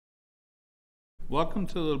Welcome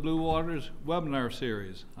to the Blue Waters webinar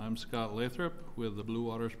series. I'm Scott Lathrop with the Blue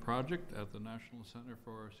Waters Project at the National Center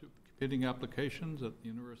for Supercomputing Applications at the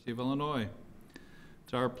University of Illinois.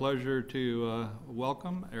 It's our pleasure to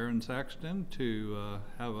welcome Aaron Saxton to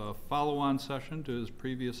have a follow-on session to his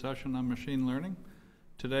previous session on machine learning.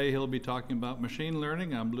 Today he'll be talking about machine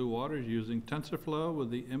learning on Blue Waters using Tensorflow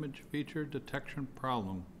with the image feature detection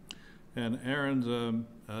problem. And Aaron's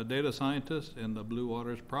a data scientist in the Blue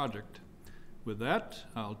Waters Project. With that,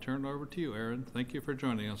 I'll turn it over to you, Aaron. Thank you for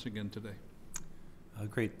joining us again today.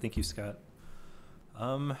 Great, thank you, Scott.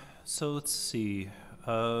 So let's see.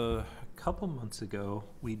 A couple months ago,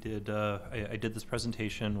 we did. I did this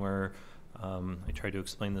presentation where I tried to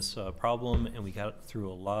explain this problem, and we got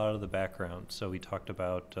through a lot of the background. So we talked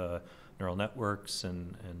about neural networks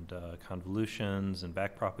and convolutions and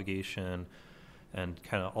backpropagation, and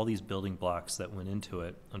kind of all these building blocks that went into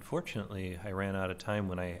it. Unfortunately, I ran out of time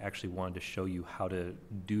when I actually wanted to show you how to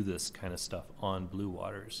do this kind of stuff on Blue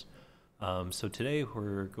Waters. So today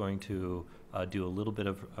we're going to do a little bit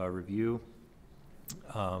of a review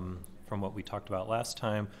from what we talked about last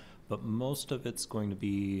time, but most of it's going to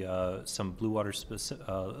be some Blue Water specific,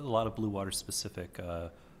 a lot of Blue Water specific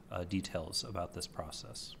details about this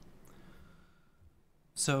process.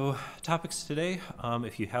 So topics today,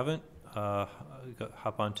 if you haven't,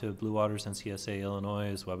 hop onto Blue Waters NCSA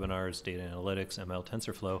Illinois' webinars, data analytics, ML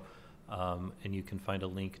TensorFlow, and you can find a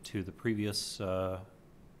link to the previous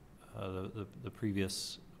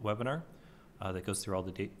previous webinar that goes through all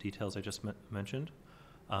the details I just mentioned.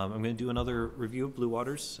 I'm going to do another review of Blue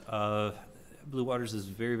Waters. Blue Waters is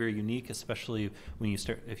very, very unique, especially when you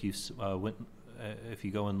start. If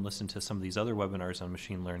you go and listen to some of these other webinars on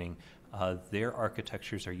machine learning, their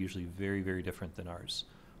architectures are usually very, very different than ours.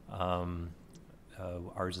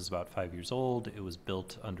 Ours is about 5 years old. It was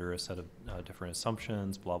built under a set of different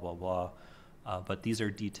assumptions, blah, blah, blah. But these are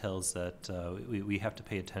details that we have to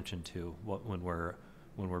pay attention to when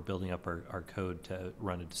we're building up our code to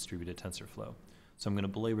run a distributed TensorFlow. So I'm going to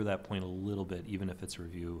belabor that point a little bit, even if it's a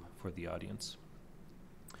review for the audience.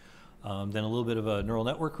 Then a little bit of a neural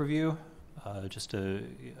network review, just to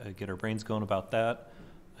get our brains going about that.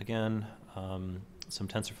 Again, some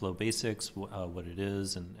TensorFlow basics, what it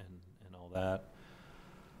is, and all that.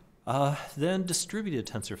 Then distributed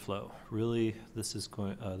TensorFlow. Really, this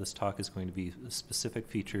talk is going to be the specific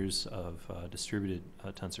features of distributed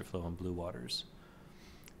TensorFlow on Blue Waters.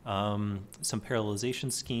 Some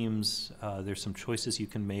parallelization schemes. There's some choices you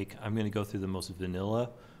can make. I'm going to go through the most vanilla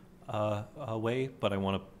way, but I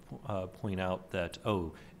want to point out that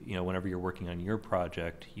whenever you're working on your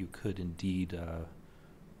project, you could indeed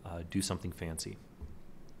do something fancy.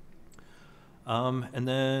 And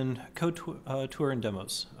then code tour and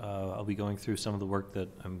demos. I'll be going through some of the work that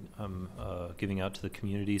I'm giving out to the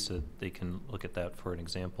community so that they can look at that for an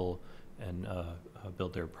example and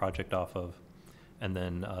build their project off of. And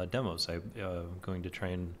then demos. I'm going to try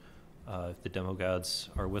and, if the demo gods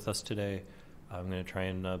are with us today, I'm going to try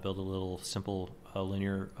and build a little simple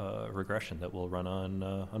linear regression that will run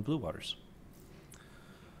on Blue Waters.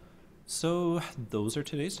 So those are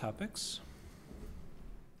today's topics.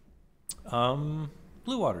 Blue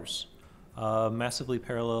Waters, massively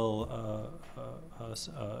parallel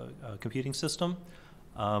computing system.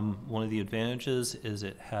 One of the advantages is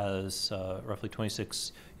it has roughly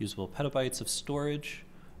 26 usable petabytes of storage.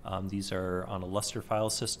 These are on a Lustre file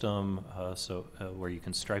system, where you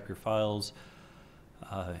can stripe your files,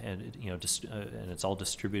 and it's all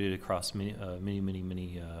distributed across many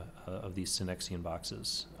of these Synexion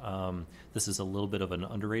boxes. This is a little bit of an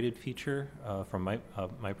underrated feature from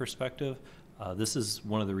my perspective. This is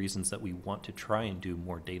one of the reasons that we want to try and do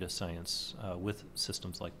more data science with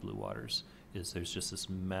systems like Blue Waters. Is there's just this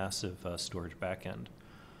massive storage backend.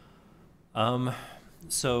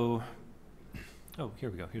 Here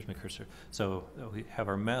we go. Here's my cursor. So we have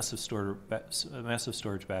our massive storage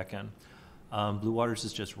backend. Blue Waters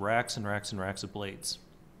is just racks and racks and racks of blades.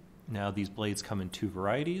 Now these blades come in two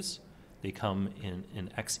varieties. They come in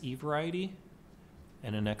an XE variety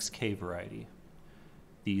and an XK variety.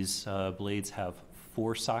 These blades have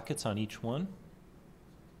 4 sockets on each one.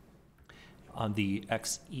 On the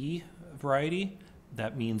XE variety,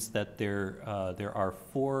 that means that there are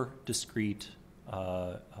 4 discrete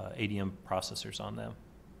ADM processors on them.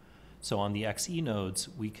 So on the XE nodes,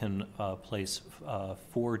 we can place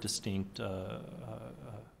 4 distinct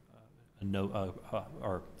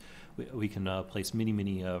we can place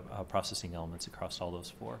many processing elements across all those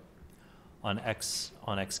 4. On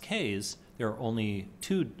XKs, there are only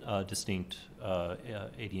 2 distinct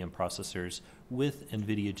ADM processors with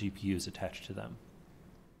NVIDIA GPUs attached to them.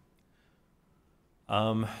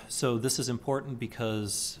 So this is important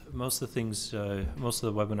because most of the things, most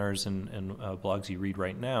of the webinars and blogs you read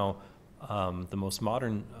right now, the most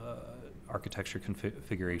modern architecture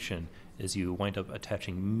configuration is you wind up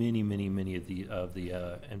attaching many of the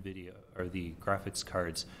NVIDIA or the graphics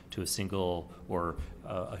cards to a single or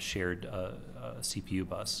a shared CPU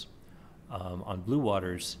bus. On Blue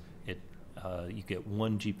Waters, you get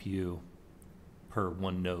one GPU per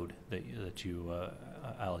one node that you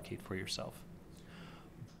allocate for yourself.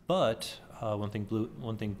 But one thing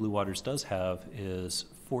Blue Waters does have is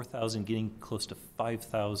 4,000, getting close to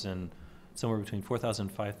 5,000, somewhere between 4,000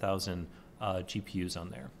 and 5,000 GPUs on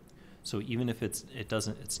there. So even if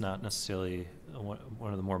it's not necessarily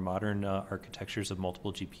one of the more modern architectures of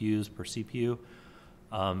multiple GPUs per CPU,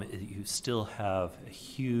 you still have a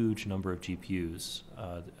huge number of GPUs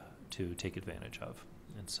to take advantage of,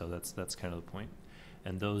 and so that's kind of the point.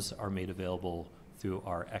 And those are made available through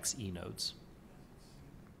our XE nodes.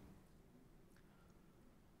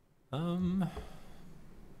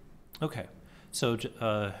 Okay, so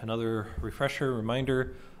another refresher,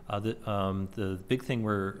 reminder, the big thing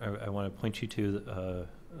I want to point you to,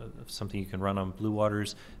 something you can run on Blue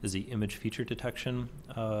Waters, is the image feature detection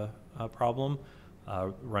problem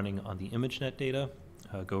running on the ImageNet data.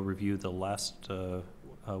 Go review the last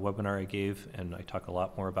webinar I gave, and I talk a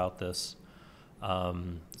lot more about this.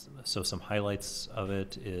 So some highlights of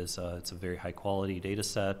it is it's a very high quality data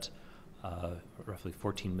set, roughly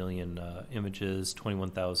 14 million images,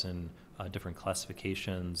 21,000 different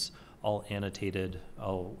classifications, all annotated,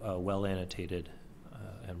 all well annotated,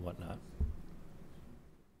 and whatnot.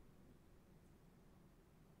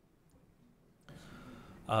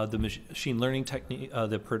 The machine learning technique,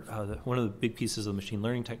 one of the big pieces of the machine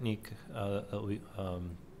learning technique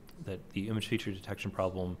that the image feature detection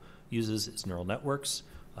problem uses is neural networks,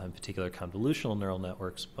 in particular convolutional neural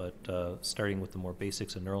networks, but starting with the more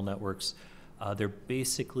basics of neural networks, they're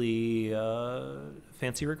basically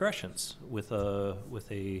fancy regressions with a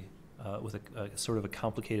sort of a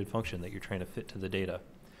complicated function that you're trying to fit to the data.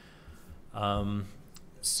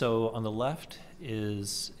 So on the left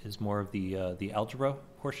is more of the algebra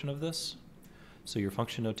portion of this. So your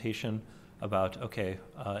function notation about, okay,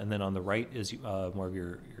 and then on the right is more of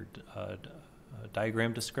your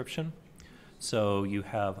diagram description. So you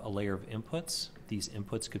have a layer of inputs. These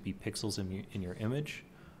inputs could be pixels in your image.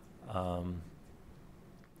 And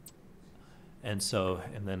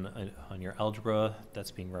then on your algebra,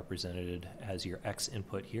 that's being represented as your X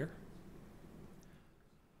input here.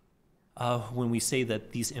 When we say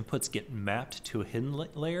that these inputs get mapped to a hidden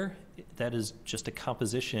layer, that is just a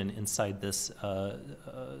composition inside this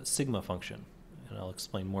sigma function. And I'll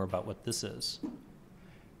explain more about what this is.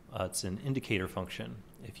 It's an indicator function.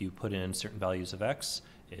 If you put in certain values of X,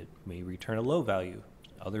 it may return a low value.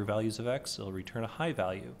 Other values of X, it'll return a high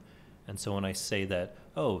value. And so when I say that,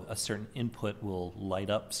 oh, a certain input will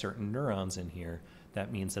light up certain neurons in here,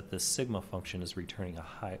 that means that this sigma function is returning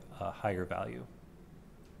a higher value.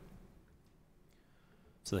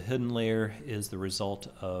 So the hidden layer is the result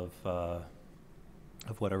of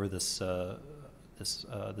whatever this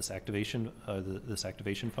activation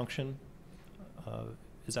function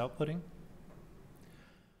is outputting.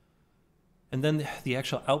 And then the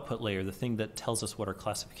actual output layer, the thing that tells us what our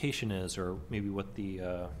classification is, or maybe what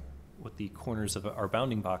the corners of our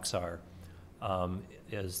bounding box are,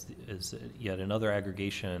 is yet another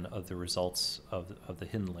aggregation of the results of the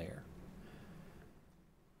hidden layer.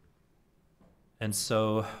 And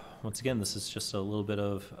so, once again, this is just a little bit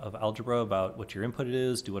of algebra about what your input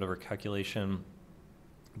is, do whatever calculation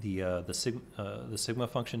the sigma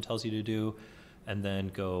function tells you to do, and then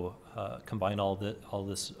go combine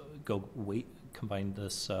combine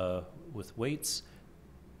this with weights,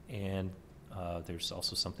 and there's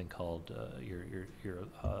also something called your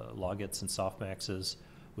logits and softmaxes,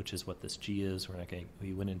 which is what this G is.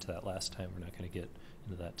 We went into that last time. We're not going to get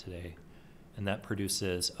into that today. And that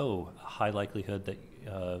produces, a high likelihood that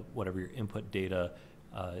whatever your input data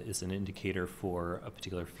is an indicator for a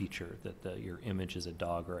particular feature, that your image is a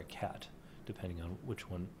dog or a cat, depending on which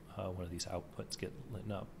one of these outputs get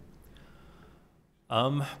lit up.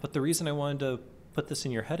 But the reason I wanted to put this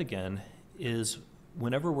in your head again is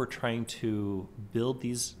whenever we're trying to build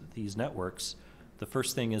these networks, the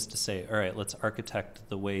first thing is to say, all right, let's architect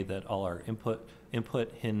the way that all our input,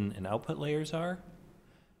 hidden, and output layers are.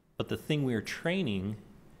 But the thing we're training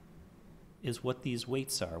is what these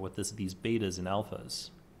weights are, what these betas and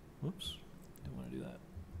alphas. Whoops, didn't want to do that.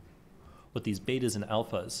 What these betas and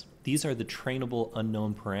alphas, these are the trainable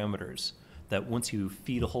unknown parameters that once you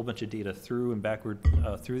feed a whole bunch of data through and backward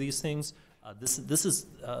through these things, this is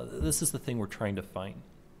the thing we're trying to find.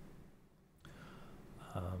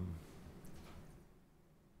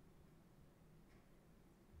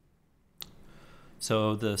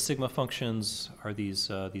 So the sigma functions are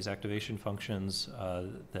these activation functions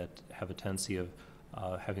that have a tendency of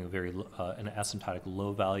having a very an asymptotic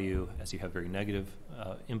low value as you have very negative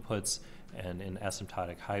inputs, and an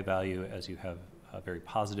asymptotic high value as you have very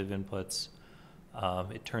positive inputs.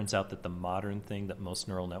 It turns out that the modern thing that most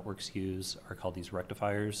neural networks use are called these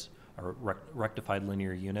rectifiers, or rectified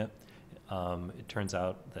linear unit. It turns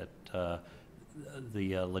out that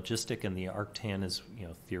the logistic and the arctan is,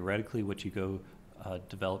 theoretically what you go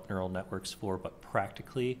develop neural networks for, but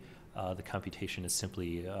practically the computation is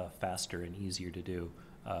simply faster and easier to do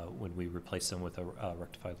when we replace them with a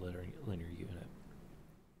rectified linear unit.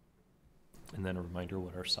 And then a reminder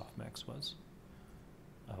what our softmax was,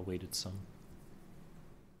 weighted sum.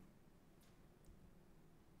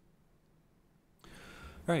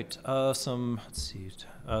 All right, some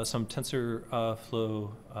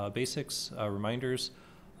TensorFlow basics, reminders.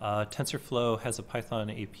 TensorFlow has a Python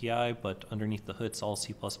API, but underneath the hood, it's all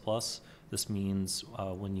C++. This means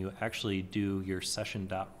when you actually do your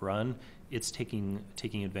session.run, it's taking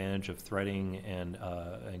advantage of threading and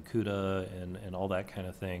CUDA and all that kind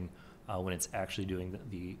of thing when it's actually doing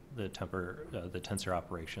the tensor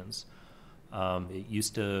operations. It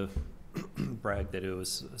used to brag that it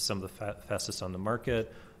was some of the fastest on the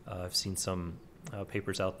market. I've seen some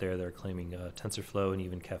papers out there that are claiming TensorFlow and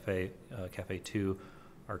even Cafe 2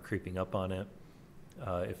 are creeping up on it,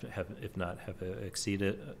 if not have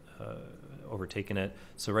exceeded, overtaken it.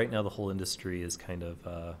 So right now the whole industry is kind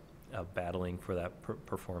of battling for that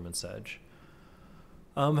performance edge.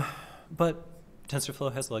 But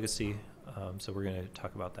TensorFlow has legacy, so we're going to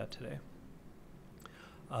talk about that today.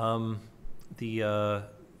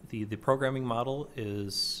 The programming model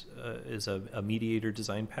is a mediator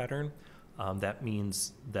design pattern. That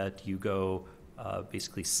means that you go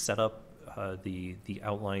basically set up the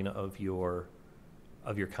outline of your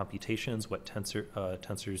computations, what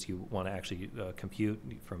tensors you want to actually compute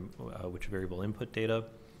from which variable input data,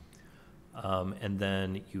 and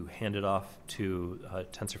then you hand it off to a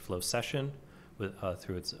TensorFlow session with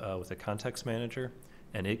a context manager,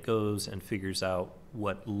 and it goes and figures out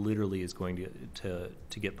what literally is going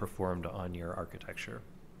to get performed on your architecture.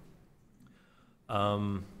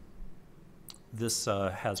 This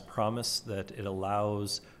has promise that it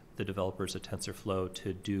allows the developers of TensorFlow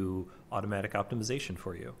to do automatic optimization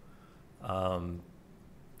for you.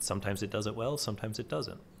 Sometimes it does it well, sometimes it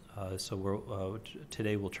doesn't. So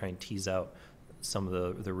today we'll try and tease out some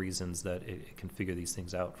of the reasons that it can figure these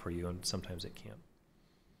things out for you, and sometimes it can't.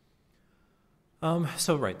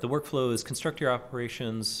 So the workflow is construct your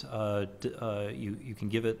operations. You can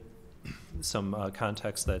give it some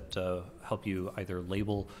context that help you either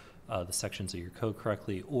label the sections of your code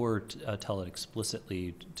correctly, or tell it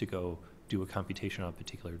explicitly to go do a computation on a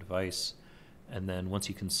particular device. And then once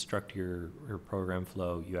you construct your program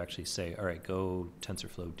flow, you actually say, all right, go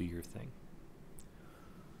TensorFlow, do your thing.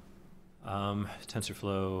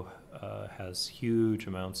 TensorFlow has huge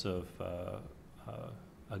amounts of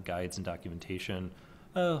guides and documentation,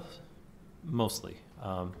 mostly.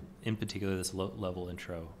 In particular, this low-level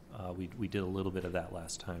intro. We did a little bit of that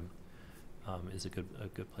last time. Is a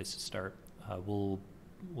good place to start. We'll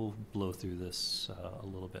blow through this a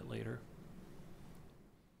little bit later.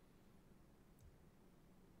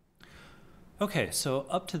 Okay, so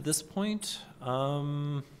up to this point,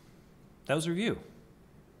 that was review.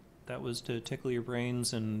 That was to tickle your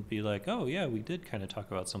brains and be like, oh yeah, we did kind of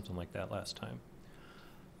talk about something like that last time.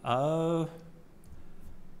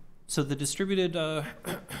 So the distributed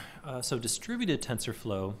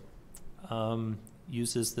TensorFlow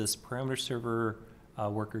uses this parameter server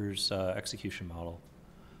workers execution model.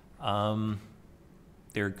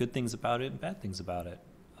 There are good things about it and bad things about it.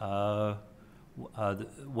 One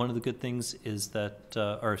of the good things is that,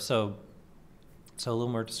 so a little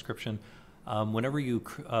more description. Whenever you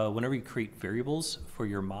create variables for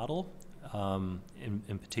your model,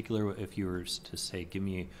 in particular, if you were to say, give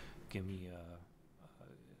me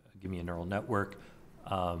a neural network,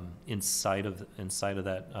 inside of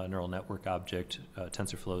that neural network object,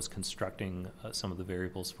 TensorFlow is constructing some of the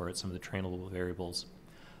variables for it, some of the trainable variables.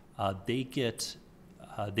 They get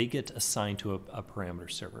assigned to a parameter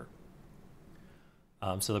server.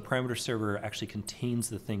 So the parameter server actually contains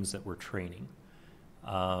the things that we're training,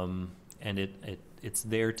 and it's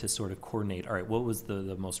there to sort of coordinate. All right, what was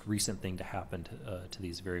the most recent thing to happen to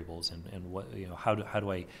these variables, and what, how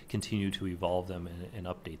do I continue to evolve them and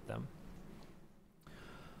update them?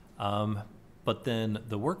 But then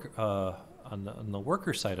the on the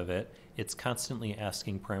worker side of it, it's constantly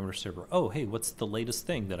asking parameter server, oh, hey, what's the latest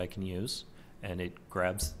thing that I can use? and it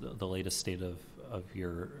grabs the latest state of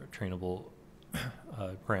your trainable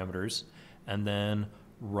parameters, and then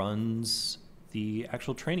runs the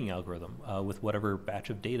actual training algorithm with whatever batch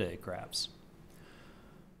of data it grabs.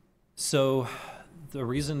 So the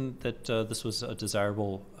reason that this was a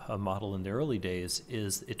desirable model in the early days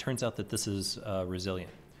is it turns out that this is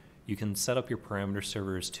resilient. You can set up your parameter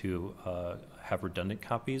servers to have redundant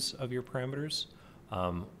copies of your parameters,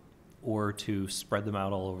 or to spread them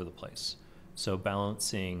out all over the place. So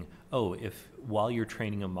balancing, if while you're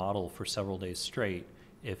training a model for several days straight,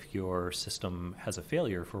 if your system has a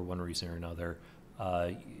failure for one reason or another,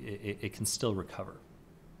 it can still recover.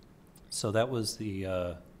 So that was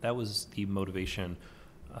the motivation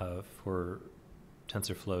for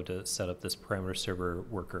TensorFlow to set up this parameter server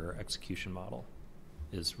worker execution model,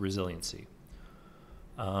 is resiliency.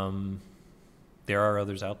 There are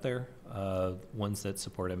others out there, ones that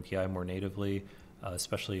support MPI more natively,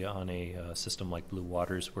 especially on a system like Blue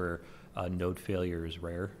Waters where node failure is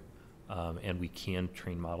rare, and we can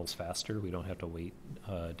train models faster. We don't have to wait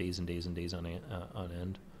days and days and days on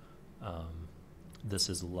end. This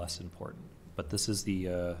is less important, but this is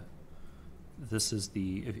the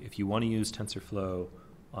if you want to use TensorFlow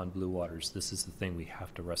on Blue Waters, this is the thing we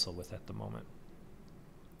have to wrestle with at the moment.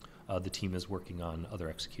 The team is working on other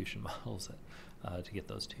execution models to get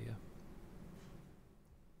those to you.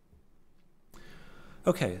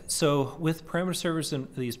 Okay, so with parameter servers and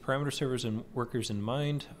these parameter servers and workers in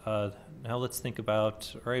mind, now let's think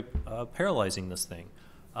about, all right, parallelizing this thing.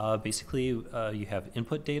 Basically, you have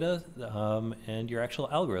input data and your actual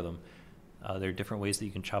algorithm. There are different ways that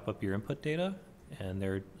you can chop up your input data, and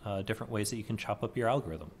there are different ways that you can chop up your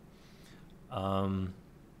algorithm. Our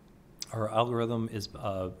algorithm is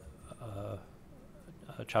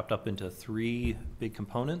chopped up into 3 big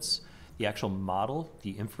components. The actual model,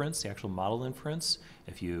 the actual model inference.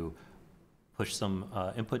 If you push some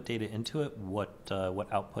input data into it, what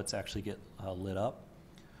outputs actually get lit up.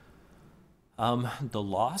 The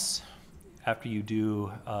loss, after you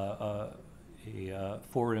do a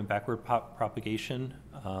forward and backward propagation,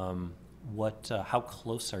 how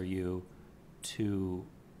close are you to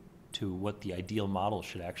what the ideal model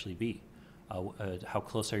should actually be? How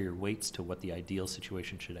close are your weights to what the ideal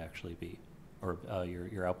situation should actually be, or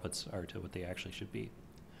your outputs are to what they actually should be?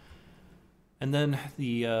 And then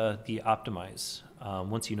the optimize.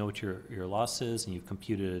 Once you know what your loss is and you've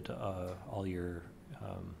computed all your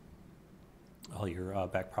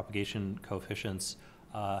back propagation coefficients,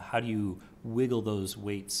 how do you wiggle those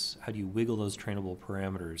weights? How do you wiggle those trainable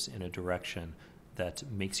parameters in a direction that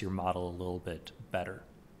makes your model a little bit better?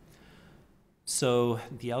 So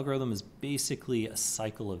the algorithm is basically a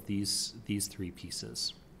cycle of these 3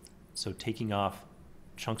 pieces. So taking off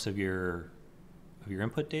chunks of your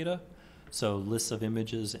input data. So lists of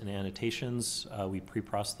images and annotations, we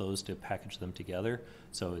pre-process those to package them together.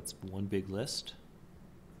 So it's one big list.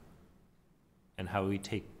 And how we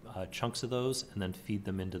take chunks of those and then feed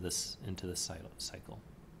them into this cycle.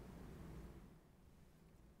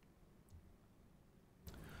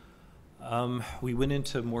 We went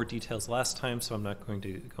into more details last time, so I'm not going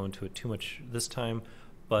to go into it too much this time.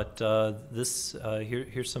 But here's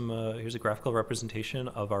a graphical representation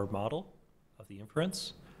of our model, of the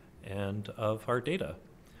inference, and of our data.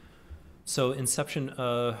 So Inception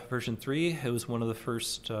version 3, it was one of the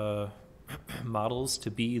first models to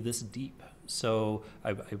be this deep. So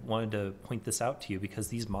I wanted to point this out to you because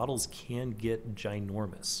these models can get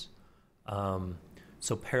ginormous.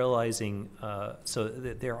 So parallelizing,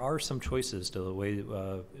 there are some choices to the way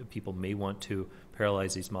people may want to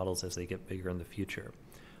parallelize these models as they get bigger in the future.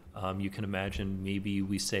 You can imagine maybe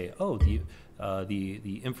we say,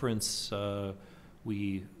 the inference,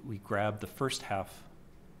 we grab the first half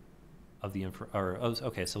of the inference,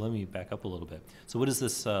 okay, so let me back up a little bit. So what does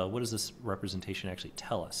this representation actually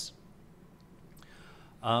tell us?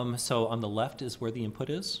 So on the left is where the input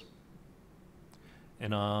is,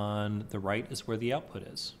 and on the right is where the output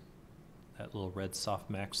is. That little red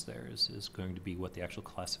softmax there is going to be what the actual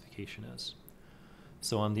classification is.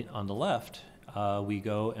 So on the left, we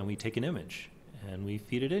go and we take an image and we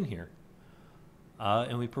feed it in here,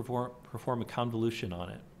 and we perform a convolution on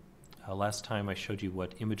it. Last time I showed you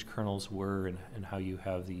what image kernels were and how you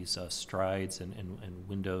have these strides and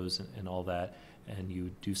windows and all that, and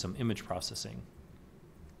you do some image processing.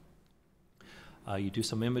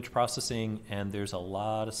 And there's a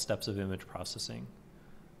lot of steps of image processing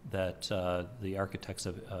that the architects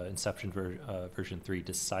of Inception version 3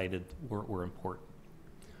 decided were important.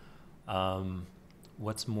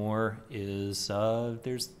 What's more is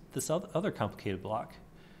there's this other complicated block.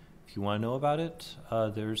 If you want to know about it,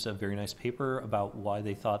 there's a very nice paper about why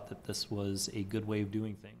they thought that this was a good way of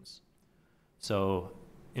doing things. So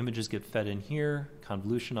images get fed in here,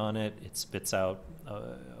 convolution on it, it spits out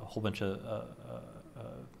a whole bunch of,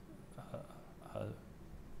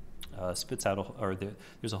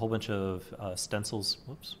 there's a whole bunch of stencils,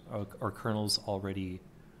 whoops, or kernels already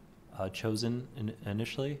chosen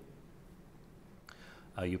initially.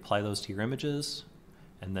 You apply those to your images,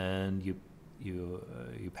 and then you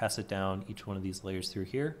pass it down each one of these layers through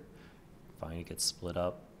here. Fine, it gets split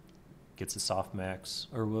up, gets a softmax,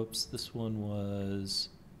 or whoops, this one was,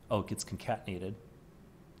 oh, it gets concatenated.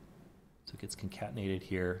 So it gets concatenated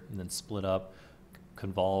here, and then split up,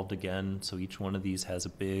 convolved again. So each one of these has a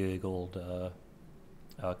big old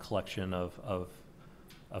collection of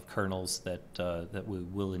kernels that we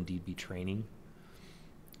will indeed be training,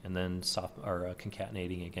 and then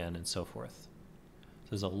concatenating again, and so forth. So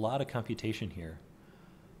there's a lot of computation here.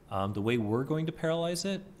 The way we're going to parallelize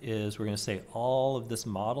it is we're going to say all of this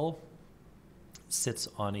model sits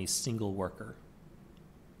on a single worker.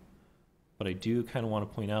 But I do kind of want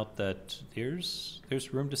to point out that there's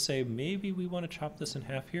room to say maybe we want to chop this in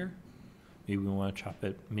half here. Maybe we want to chop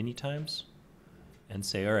it many times and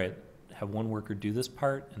say, all right, have one worker do this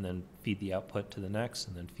part and then feed the output to the next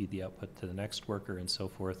and then feed the output to the next worker and so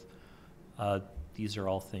forth. These are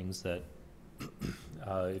all things that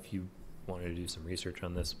if you wanted to do some research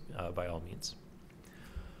on this, by all means.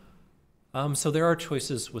 So there are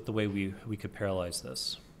choices with the way we could parallelize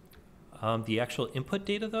this. The actual input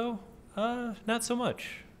data, though, not so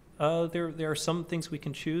much. There are some things we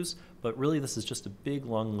can choose, but really this is just a big,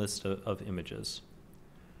 long list of images.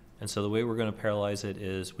 And so the way we're going to parallelize it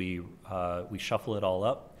is we shuffle it all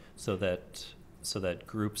up so that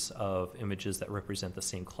groups of images that represent the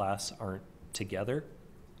same class aren't together.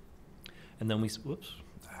 And then we split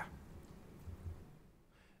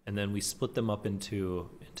them up into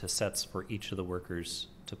sets for each of the workers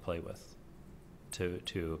to play with,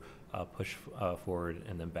 to push forward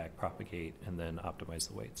and then back propagate and then optimize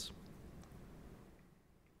the weights.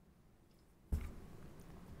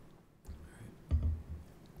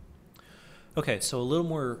 Okay, so a little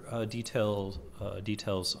more details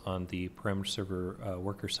on the parameter server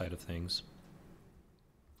worker side of things.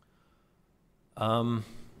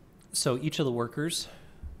 So each of the workers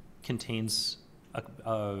contains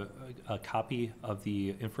a copy of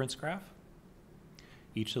the inference graph.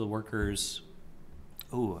 Each of the workers,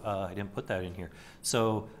 I didn't put that in here.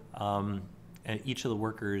 So and each of the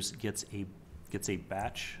workers gets a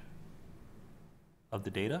batch of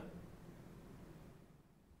the data.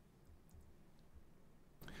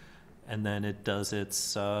 And then it does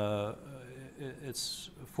its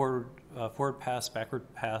forward pass,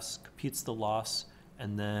 backward pass, computes the loss,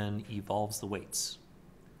 and then evolves the weights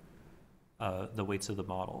of the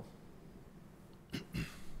model.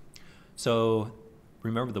 So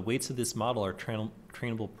remember, the weights of this model are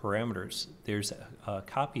trainable parameters. There's a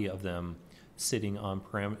copy of them sitting on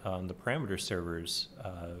the parameter servers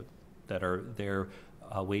that are there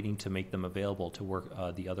waiting to make them available to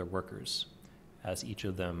work the other workers as each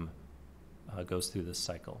of them goes through this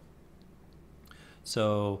cycle.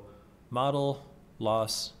 So model,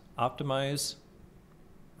 loss, optimize,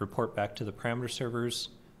 report back to the parameter servers,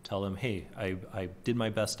 tell them, hey, I did my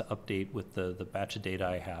best to update with the batch of data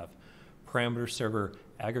I have. Parameter server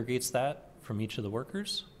aggregates that from each of the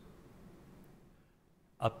workers,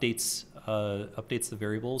 updates the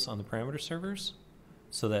variables on the parameter servers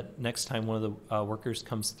so that next time one of the workers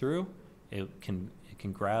comes through, it can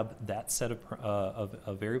grab that set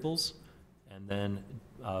of variables and then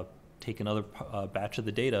take another batch of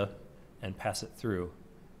the data and pass it through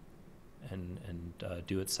and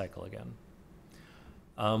do its cycle again.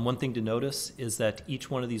 One thing to notice is that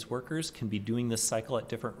each one of these workers can be doing this cycle at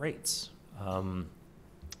different rates.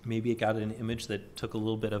 Maybe it got an image that took a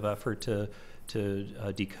little bit of effort to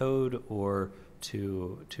decode or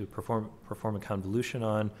to perform a convolution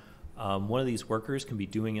on. One of these workers can be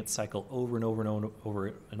doing its cycle over and over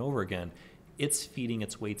and over again. It's feeding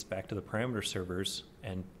its weights back to the parameter servers,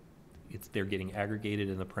 and they're getting aggregated,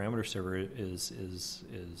 and the parameter server is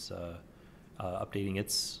updating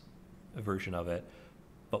its version of it.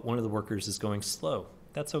 But one of the workers is going slow.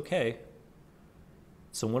 That's okay.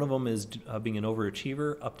 So one of them is being an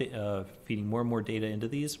overachiever, feeding more and more data into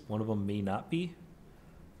these. One of them may not be.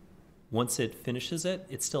 Once it finishes it,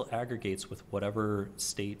 it still aggregates with whatever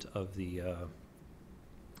state of the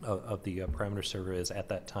parameter server is at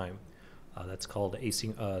that time. That's called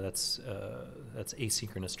that's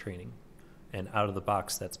asynchronous training, and out of the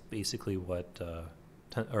box, that's basically what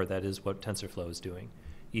that is what Tensorflow is doing.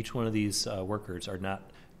 Each one of these workers are not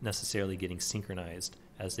necessarily getting synchronized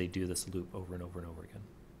as they do this loop over and over and over again.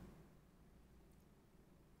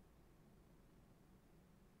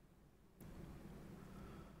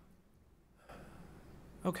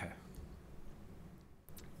 Okay.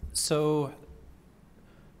 So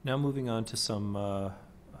now moving on to some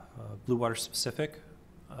Blue Water specific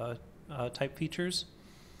type features.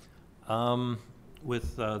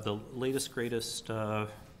 With the latest, greatest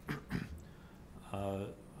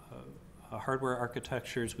hardware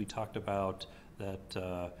architectures, we talked about that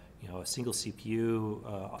a single CPU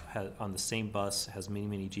on the same bus has many,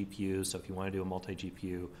 many GPUs. So if you want to do a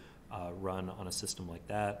multi-GPU run on a system like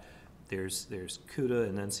that, there's CUDA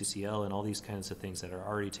and NCCL and all these kinds of things that are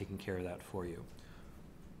already taking care of that for you.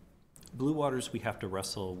 Blue Waters, we have to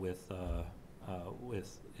wrestle with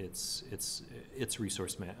its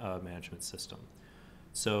resource management system.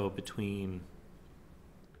 So between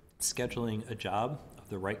scheduling a job of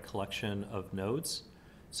the right collection of nodes,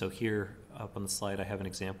 so here up on the slide I have an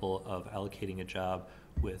example of allocating a job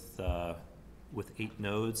with 8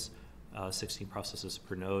 nodes, 16 processes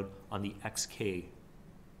per node on the XK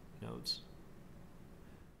nodes.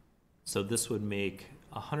 So this would make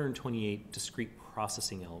 128 discrete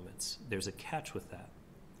processing elements. There's a catch with that.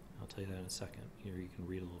 I'll tell you that in a second. Here you can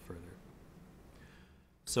read a little further.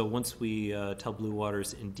 So once we tell Blue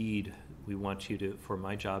Waters, indeed, we want you to, for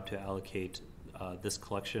my job, to allocate this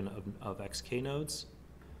collection of XK nodes,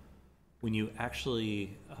 when you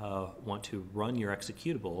actually want to run your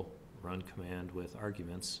executable, run command with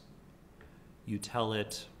arguments, you tell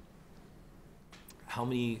it how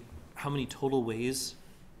many total ways,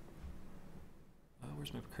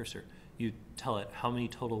 where's my cursor? You tell it how many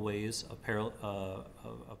total ways of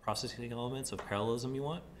processing elements of parallelism you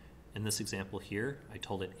want. In this example here, I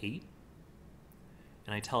told it 8.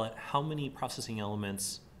 And I tell it how many processing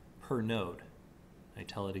elements per node. I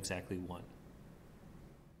tell it exactly 1.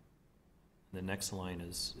 The next line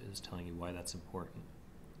is telling you why that's important.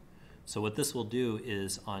 So what this will do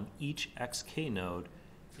is on each XK node,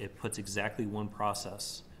 it puts exactly 1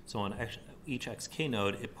 process. So on each XK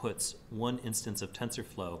node, it puts 1 instance of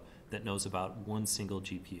TensorFlow that knows about 1 single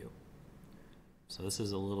GPU. So this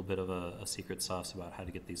is a little bit of a secret sauce about how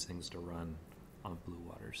to get these things to run on Blue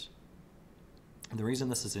Waters. And the reason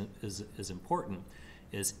this is important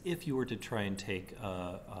is if you were to try and take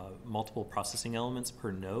multiple processing elements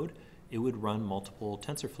per node, it would run multiple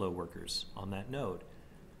TensorFlow workers on that node.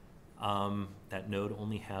 That node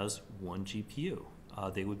only has 1 GPU.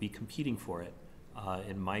 They would be competing for it.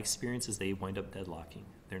 In my experience, is they wind up deadlocking.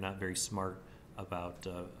 They're not very smart about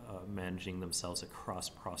managing themselves across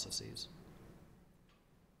processes.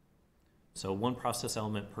 So 1 process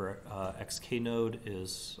element per XK node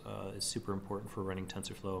is super important for running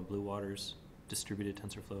TensorFlow and Blue Waters, distributed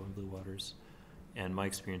TensorFlow and Blue Waters. And my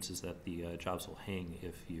experience is that the jobs will hang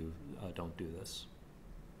if you don't do this.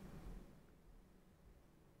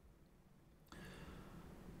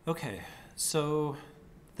 Okay, so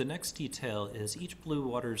the next detail is each Blue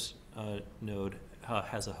Waters node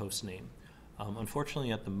has a host name.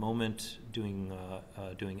 Unfortunately, at the moment, doing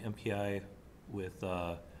MPI with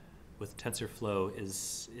TensorFlow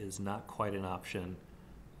is not quite an option.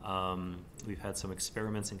 We've had some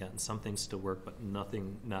experiments and gotten some things to work, but not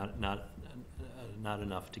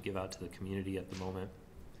enough to give out to the community at the moment.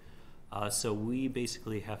 So we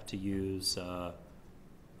basically have to use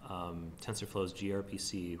TensorFlow's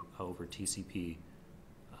gRPC over TCP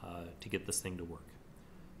to get this thing to work.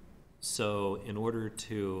 So in order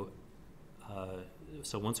to,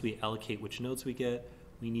 so once we allocate which nodes we get,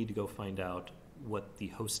 we need to go find out what the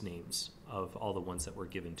host names of all the ones that were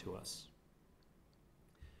given to us.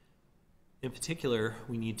 In particular,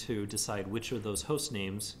 we need to decide which of those host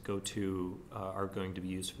names are going to be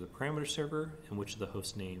used for the parameter server and which of the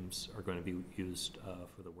host names are going to be used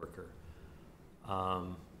for the worker.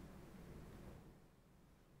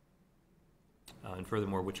 And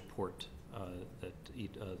furthermore, which port that the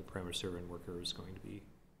parameter server and worker is going to be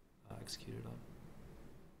executed on,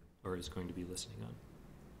 or is going to be listening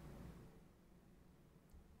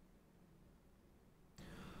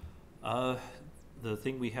on. The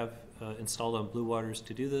thing we have installed on Blue Waters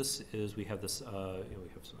to do this is we have this, we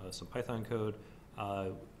have some Python code.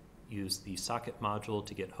 Use the socket module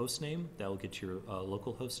to get host name. That will get your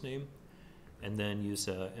local host name. And then use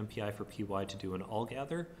MPI for PY to do an all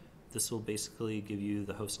gather. This will basically give you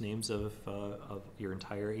the host names of your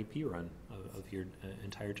entire AP run, of your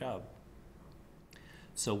entire job.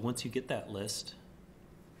 So once you get that list,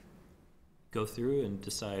 go through and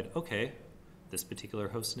decide, okay, this particular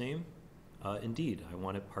host name, indeed, I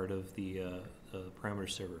want it part of the parameter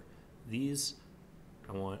server. These,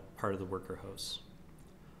 I want part of the worker hosts.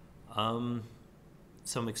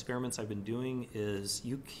 some experiments I've been doing is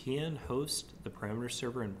you can host the parameter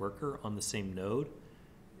server and worker on the same node,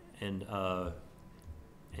 and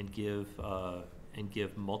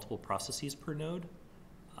give multiple processes per node.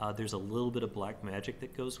 There's a little bit of black magic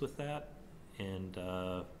that goes with that, and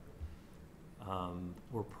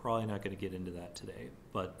we're probably not going to get into that today.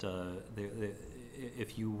 But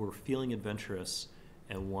if you were feeling adventurous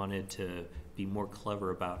and wanted to be more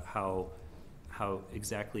clever about how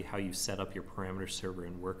exactly how you set up your parameter server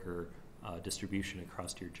and worker distribution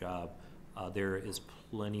across your job, there is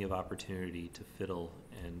plenty of opportunity to fiddle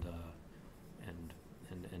and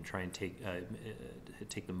try and take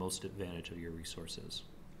the most advantage of your resources.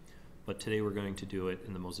 But today we're going to do it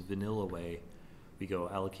in the most vanilla way. We go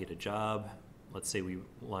allocate a job. Let's say we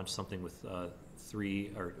launch something with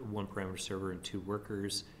one parameter server and 2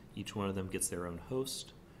 workers. Each one of them gets their own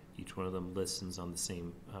host. Each one of them listens on the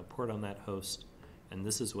same port on that host. And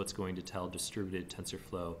this is what's going to tell distributed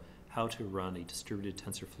TensorFlow how to run a distributed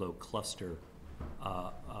TensorFlow cluster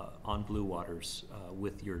on Blue Waters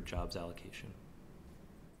with your jobs allocation.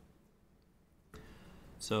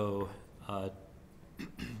 So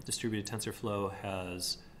distributed TensorFlow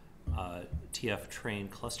has TF train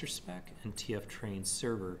cluster spec, and TF train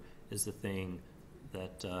server is the thing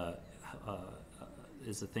that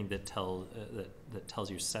tells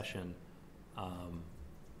your session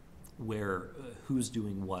who's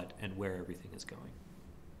doing what and where everything is going.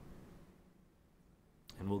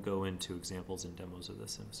 And we'll go into examples and demos of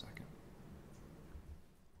this in a second.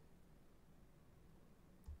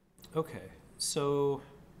 Okay, so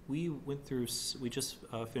we just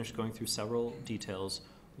finished going through several details.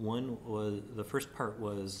 One was, the first part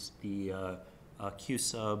was the Q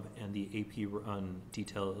sub and the AP run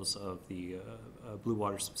details of the Blue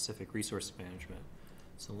Water specific resource management.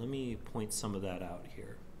 So let me point some of that out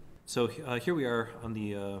here. So here we are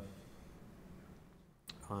on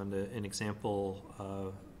an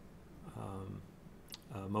example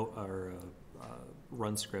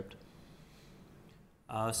run script.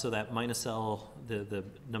 So that -L, the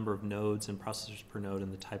number of nodes and processors per node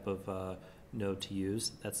and the type of node to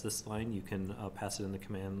use, that's this line. You can pass it in the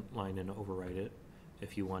command line and overwrite it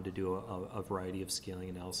if you want to do a variety of scaling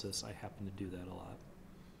analysis. I happen to do that a lot.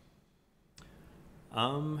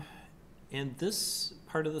 And this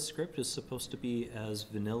part of the script is supposed to be as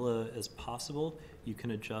vanilla as possible. You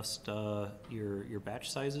can adjust your batch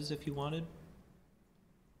sizes if you wanted.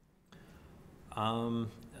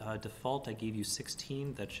 Default, I gave you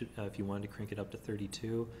 16. That should, if you wanted to crank it up to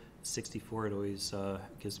 32. 64, it always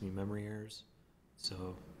gives me memory errors.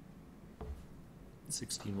 So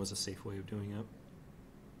 16 was a safe way of doing it.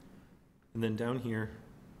 And then down here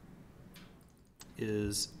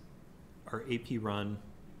is our AP run,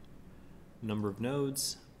 number of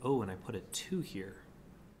nodes. Oh, and I put a 2 here.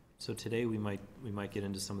 So today we might get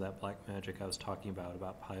into some of that black magic I was talking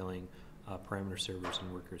about piling parameter servers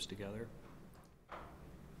and workers together.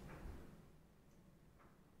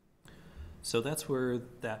 So that's where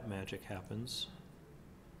that magic happens.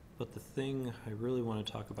 But the thing I really want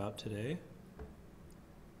to talk about today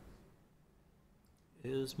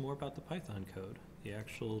is more about the Python code, the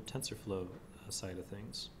actual TensorFlow side of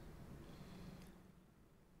things.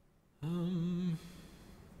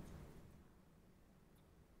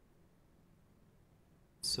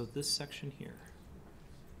 So this section here,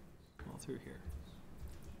 all through here.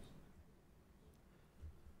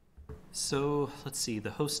 So let's see, the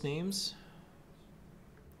host names.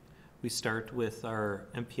 We start with our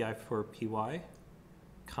MPI for PY,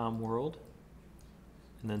 com world,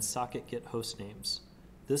 and then socket get host names.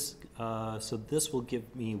 This, so this will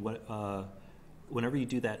give me what, whenever you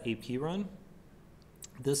do that AP run,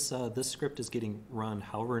 this script is getting run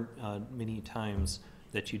however many times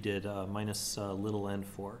that you did minus little n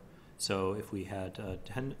for. So if we had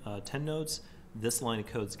 10 nodes, this line of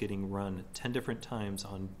code is getting run 10 different times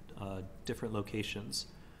on different locations.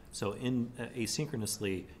 So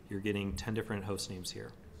asynchronously, you're getting 10 different host names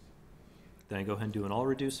here. Then I go ahead and do an all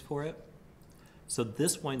reduce for it. So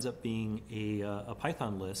this winds up being a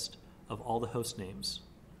Python list of all the host names.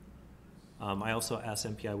 I also ask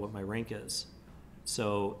MPI what my rank is.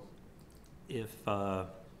 So if I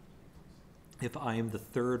am the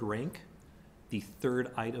third rank, the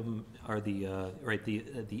third item, or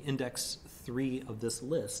the index 3 of this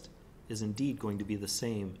list is indeed going to be the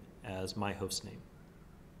same as my host name.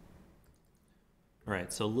 All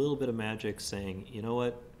right, so a little bit of magic saying, you know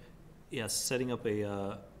what? Yes, setting up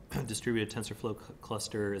a distributed TensorFlow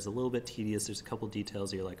cluster is a little bit tedious. There's a couple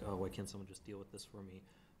details you're like, oh, why can't someone just deal with this for me?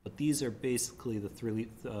 But these are basically the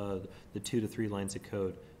 2 to 3 lines of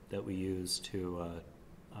code that we use to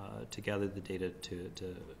gather the data to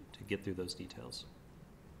get through those details.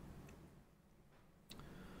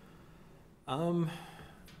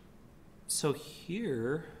 So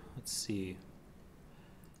here, let's see.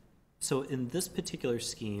 So in this particular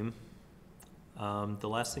scheme, the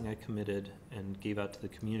last thing I committed and gave out to the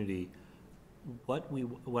community,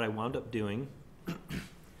 what I wound up doing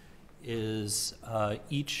is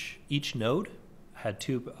each node had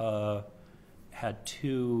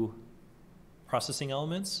two processing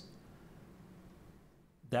elements.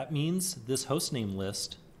 That means this hostname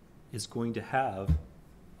list is going to have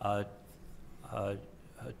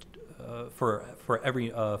for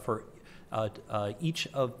each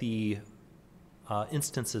of the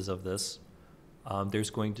instances of this,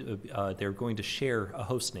 they're going to share a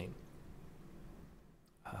host name.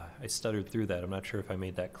 I stuttered through that. I'm not sure if I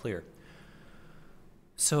made that clear.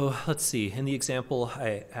 So let's see. In the example,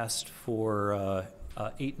 I asked for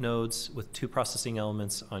 8 nodes with 2 processing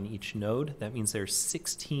elements on each node. That means there's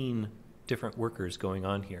 16 different workers going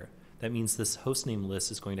on here. That means this hostname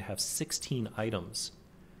list is going to have 16 items.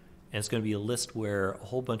 And it's going to be a list where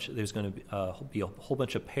there's going to be a whole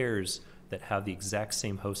bunch of pairs that have the exact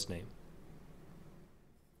same host name.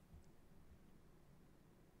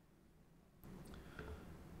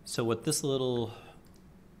 So what this little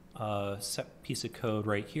piece of code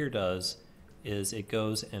right here does is it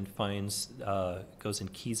goes and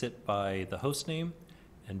keys it by the host name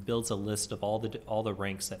and builds a list of all the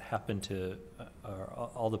ranks that happen to,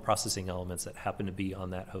 all the processing elements that happen to be on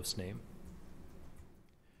that host name.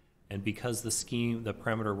 And because the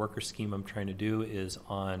parameter worker scheme I'm trying to do is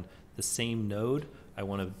on the same node, I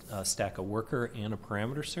want to stack a worker and a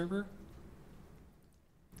parameter server.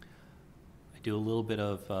 I do a little bit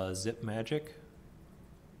of zip magic,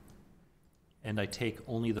 and I take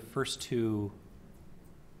only the first 2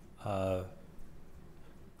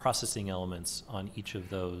 processing elements on each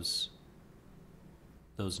of those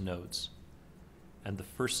nodes. And the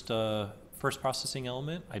first processing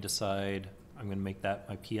element, I decide I'm going to make that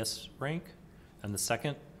my PS rank, and the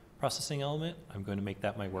second processing element, I'm going to make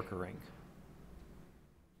that my worker rank.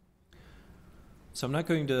 So I'm not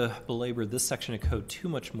going to belabor this section of code too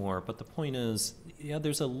much more, but the point is, yeah,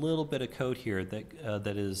 there's a little bit of code here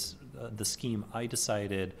that is the scheme I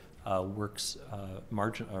decided works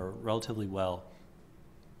relatively well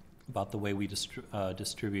about the way we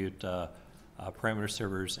distribute parameter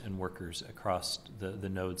servers and workers across the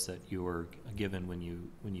nodes that you are given when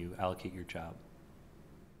you allocate your job.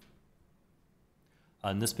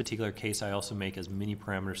 In this particular case, I also make as many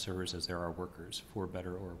parameter servers as there are workers, for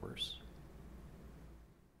better or worse.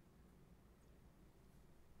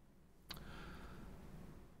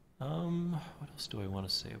 What else do I want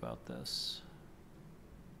to say about this?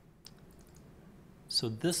 So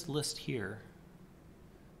this list here,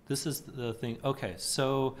 this is the thing. Okay,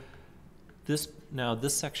 so this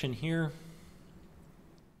section here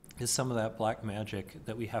is some of that black magic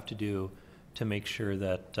that we have to do to make sure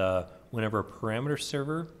that whenever a parameter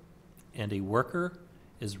server and a worker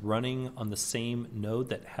is running on the same node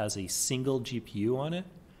that has a single GPU on it,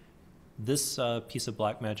 this piece of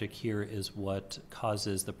black magic here is what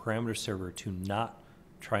causes the parameter server to not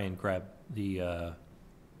try and grab the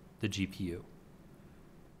GPU,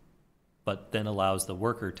 but then allows the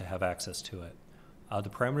worker to have access to it.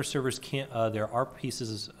 The parameter servers can't, there are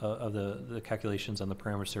pieces of the calculations on the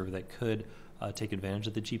parameter server that could take advantage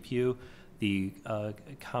of the GPU. The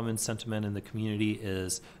common sentiment in the community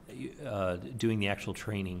is doing the actual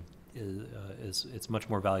training it's much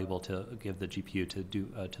more valuable to give the GPU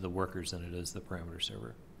to the workers than it is the parameter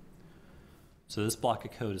server. So this block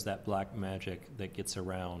of code is that black magic that gets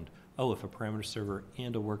around, oh, if a parameter server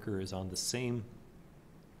and a worker is on the same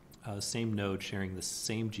node sharing the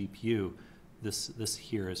same GPU, this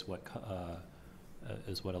here is what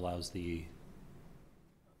allows the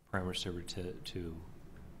parameter server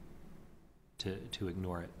to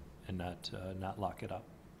ignore it and not lock it up.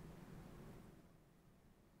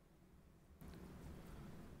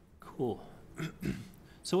 Cool.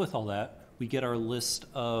 So with all that, we get our list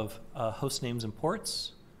of host names and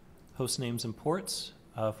ports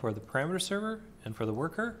for the parameter server and for the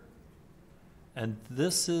worker. And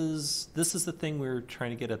this is the thing we're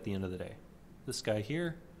trying to get at the end of the day. This guy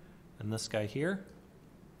here and this guy here.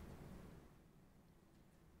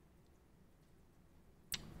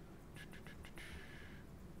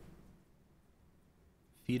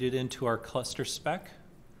 Feed it into our cluster spec.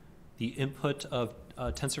 The input of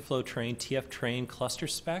TensorFlow train, TF train cluster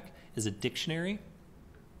spec is a dictionary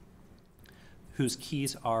whose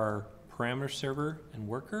keys are parameter server and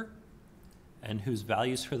worker, and whose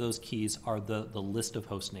values for those keys are the list of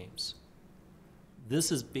host names.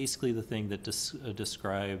 This is basically the thing that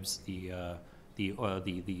describes the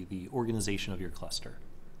organization of your cluster.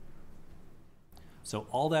 So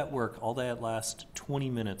all that work, all that last 20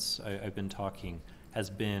 minutes I've been talking has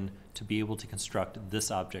been to be able to construct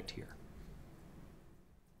this object here.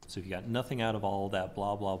 So if you got nothing out of all that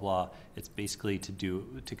blah, blah, blah, it's basically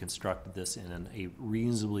to construct this in a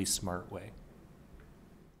reasonably smart way.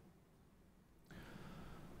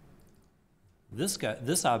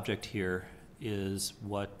 This object here is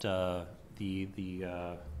what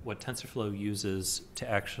what TensorFlow uses to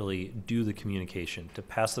actually do the communication, to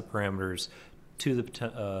pass the parameters to the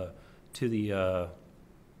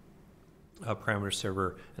parameter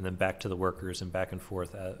server and then back to the workers and back and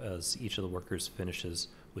forth as each of the workers finishes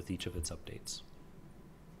with each of its updates.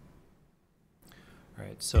 All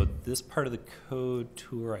right, so this part of the code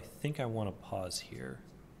tour, I think I want to pause here.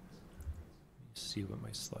 Let me see what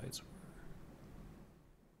my slides were.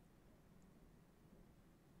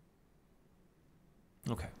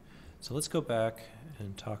 Okay, so let's go back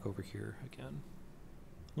and talk over here again.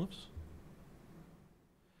 Whoops.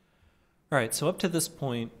 All right, so up to this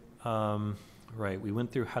point, right, we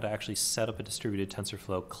went through how to actually set up a distributed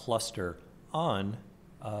TensorFlow cluster on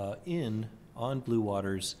Blue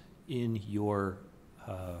Waters in your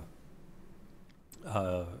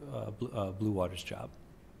Blue Waters job.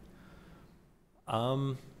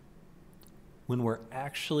 When we're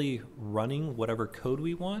actually running whatever code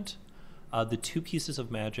we want, the two pieces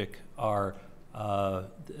of magic are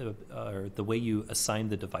the way you assign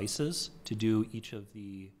the devices to do each of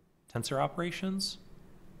the tensor operations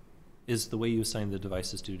is the way you assign the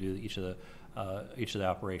devices to do each of the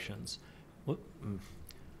operations.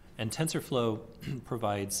 And TensorFlow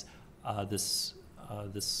provides this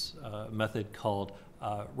method called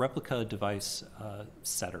replica device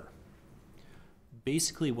setter.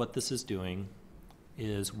 Basically, what this is doing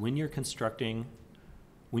is when you're constructing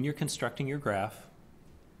your graph,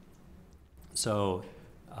 so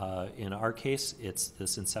in our case, it's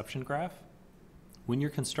this inception graph. When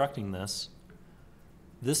you're constructing this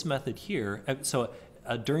method here, so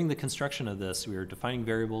during the construction of this, we were defining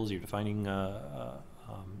variables, you're defining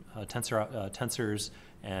tensors,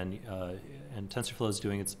 and TensorFlow is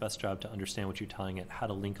doing its best job to understand what you're telling it, how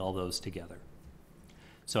to link all those together.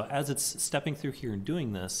 So as it's stepping through here and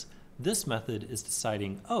doing this method is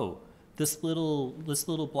deciding, oh, this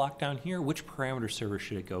little block down here, which parameter server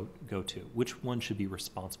should it go to? Which one should be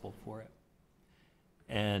responsible for it?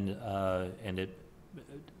 And it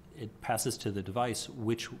passes to the device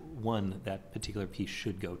which one that particular piece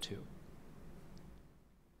should go to.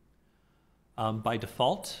 By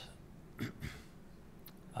default,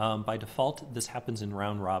 this happens in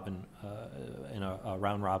round robin in a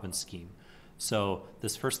round robin scheme. So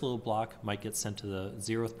this first little block might get sent to the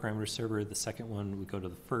 0th parameter server. The second one would go to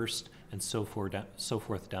the first, and so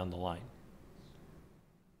forth down the line.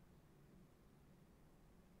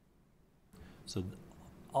 So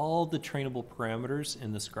all the trainable parameters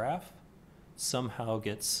in this graph somehow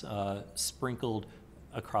gets sprinkled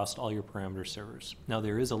across all your parameter servers. Now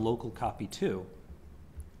there is a local copy too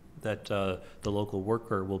that the local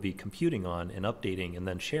worker will be computing on and updating and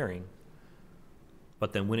then sharing.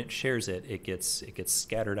 But then when it shares it, it gets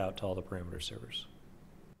scattered out to all the parameter servers.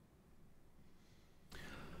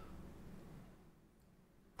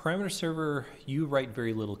 Parameter server, you write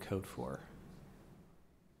very little code for.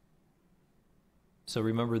 So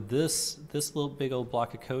remember this little big old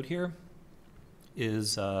block of code here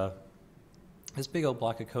is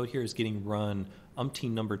getting run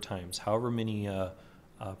umpteen number times, however many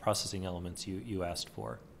processing elements you asked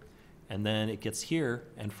for. And then it gets here,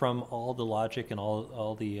 and from all the logic and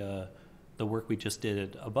all the work we just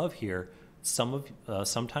did above here,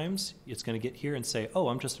 sometimes it's going to get here and say, oh,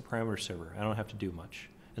 I'm just a parameter server. I don't have to do much.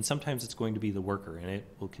 And sometimes it's going to be the worker, and it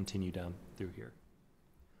will continue down through here.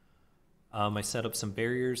 I set up some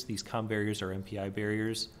barriers. These COM barriers are MPI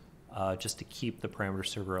barriers, just to keep the parameter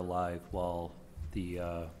server alive while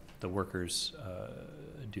the workers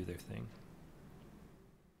do their thing.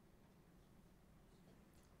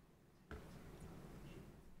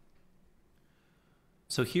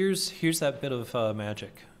 So here's that bit of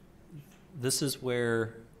magic. This is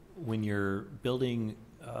where, when you're building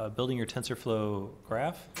your TensorFlow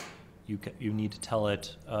graph, you need to tell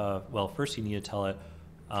it. Well, first you need to tell it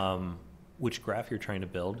which graph you're trying to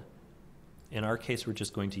build. In our case, we're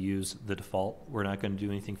just going to use the default. We're not going to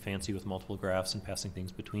do anything fancy with multiple graphs and passing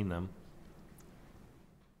things between them.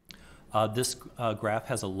 This graph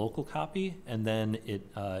has a local copy, and then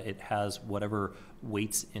it has whatever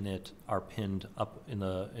weights in it are pinned up in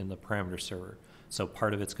the parameter server. So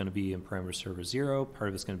part of it's going to be in parameter server 0, part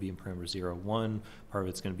of it's going to be in parameter 0, 1, part of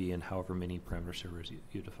it's going to be in however many parameter servers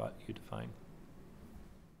you define.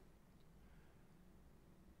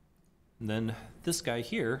 And then this guy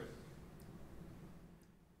here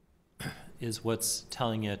is what's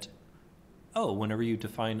telling it, oh, whenever you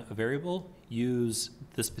define a variable, use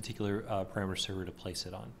this particular parameter server to place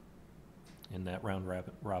it on in that round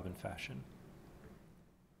robin fashion.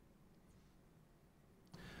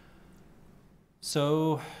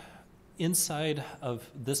 So inside of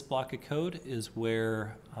this block of code is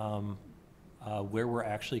where we're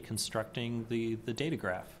actually constructing the data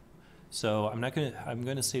graph. So I'm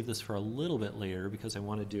going to save this for a little bit later because I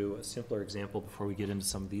want to do a simpler example before we get into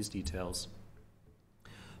some of these details.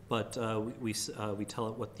 But we tell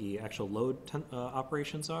it what the actual load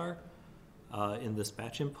operations are in this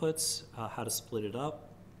batch inputs, how to split it up.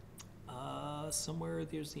 Somewhere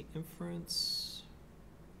there's the inference,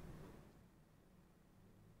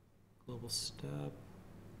 global step,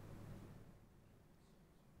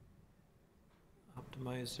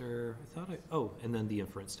 optimizer. And then the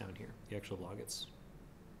inference down here, the actual logits.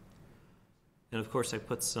 And of course I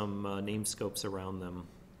put some name scopes around them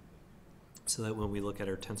so that when we look at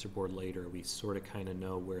our tensor board later, we sort of kind of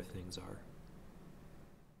know where things are.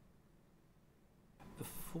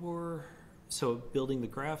 So building the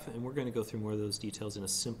graph, and we're going to go through more of those details in a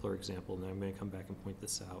simpler example, and then I'm going to come back and point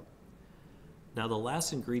this out. Now the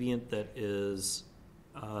last ingredient that is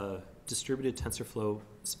distributed TensorFlow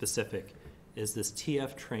specific is this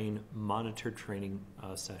TF train monitor training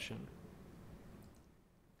session.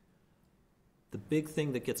 The big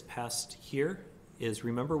thing that gets passed here is,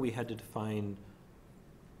 remember we had to define,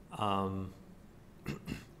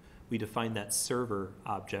 we defined that server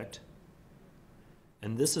object,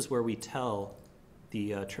 and this is where we tell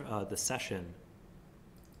the session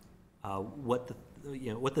what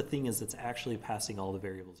the thing is that's actually passing all the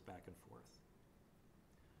variables back and forth.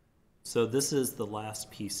 So this is the last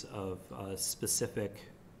piece of specific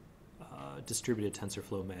distributed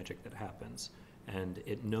TensorFlow magic that happens. And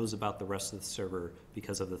it knows about the rest of the server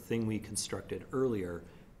because of the thing we constructed earlier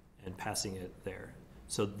and passing it there.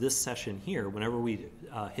 So this session here, whenever we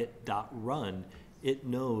hit .run, it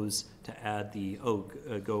knows to add the,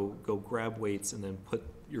 go grab weights and then put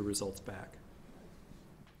your results back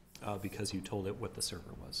because you told it what the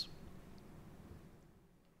server was.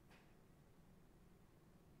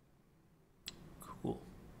 Cool.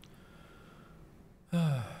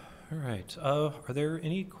 All right. Are there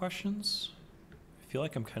any questions? I feel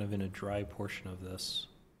like I'm kind of in a dry portion of this,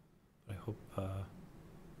 but I hope the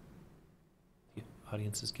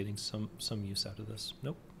audience is getting some use out of this.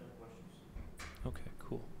 Nope. No questions. Okay,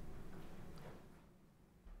 cool.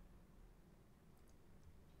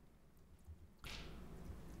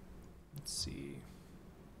 Let's see.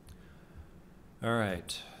 All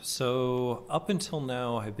right. So up until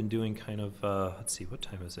now, I've been doing kind of, let's see, what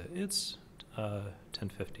time is it? It's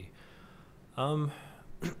 10:50.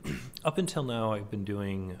 Up until now, I've been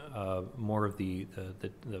doing more of the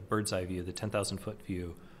bird's eye view, the 10,000-foot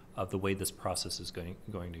view of the way this process is going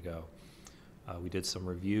to go. We did some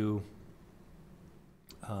review.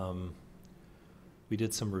 We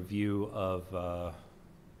did some review of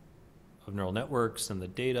neural networks and the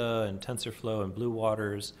data and TensorFlow and Blue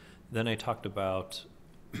Waters. Then I talked about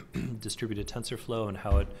distributed TensorFlow and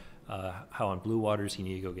how on Blue Waters you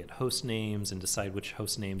need to go get host names and decide which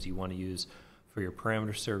host names you want to use for your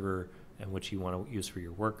parameter server and which you want to use for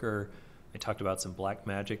your worker. I talked about some black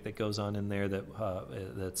magic that goes on in there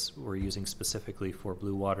that we're using specifically for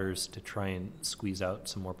Blue Waters to try and squeeze out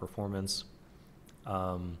some more performance.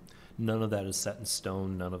 None of that is set in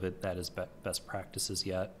stone. None of it that is best practices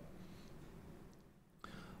yet.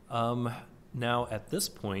 Now at this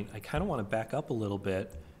point, I kind of want to back up a little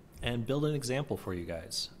bit and build an example for you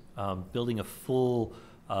guys. Building a full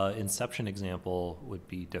inception example would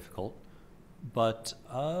be difficult. But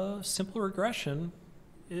simple regression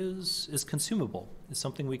is consumable. It's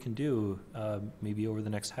something we can do maybe over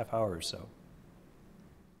the next half hour or so.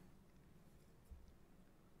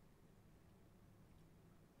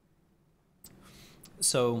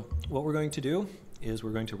 So what we're going to do is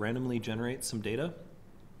we're going to randomly generate some data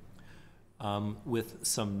with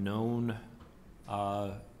some known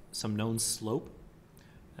slope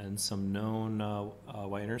and some known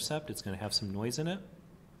y-intercept. It's going to have some noise in it.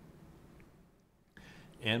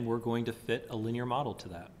 And we're going to fit a linear model to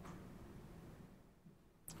that.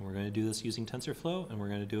 And we're going to do this using TensorFlow, and we're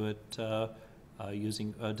going to do it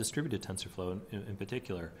using distributed TensorFlow in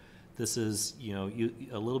particular. This is,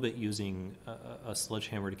 a little bit using a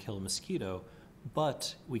sledgehammer to kill a mosquito,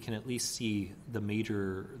 but we can at least see the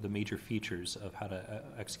major features of how to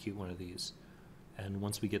execute one of these. And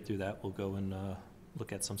once we get through that, we'll go and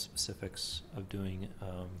look at some specifics of doing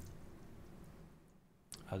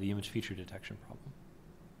the image feature detection problem.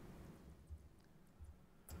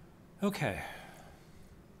 Okay,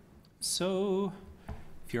 so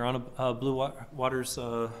If you're on a Blue Waters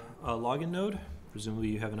login node, presumably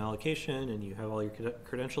you have an allocation and you have all your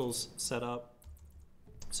credentials set up.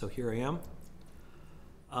 So here I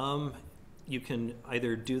am. You can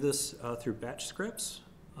either do this through batch scripts,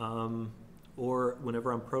 or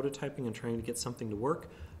whenever I'm prototyping and trying to get something to work,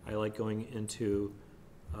 I like going into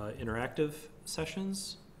interactive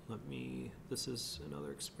sessions. This is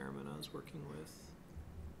another experiment I was working with.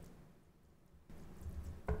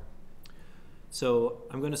 So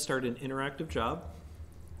I'm going to start an interactive job.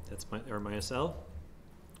 That's my SL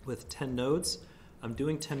with 10 nodes. I'm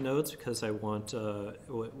doing 10 nodes because I want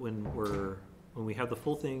when we have the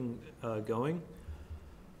full thing going,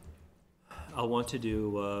 I'll want to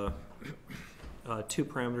do 2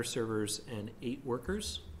 parameter servers and 8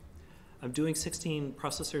 workers. I'm doing 16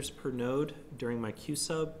 processors per node during my Q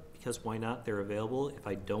sub because why not? They're available. If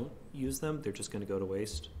I don't use them, they're just going to go to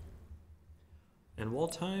waste. And wall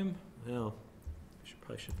time, well,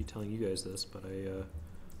 probably should be telling you guys this, but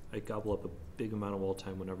I gobble up a big amount of wall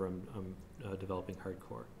time whenever I'm developing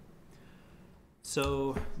hardcore.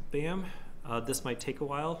 So, bam, this might take a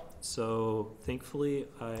while. So thankfully,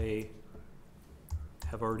 I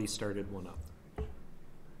have already started one up.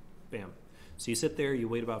 Bam. So you sit there, you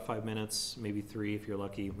wait about 5 minutes, maybe 3 if you're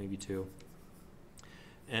lucky, maybe 2.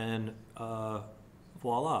 And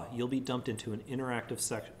voila, you'll be dumped into an interactive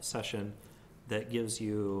session that gives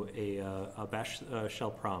you a bash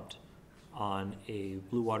shell prompt on a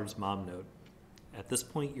Blue Waters mom node. At this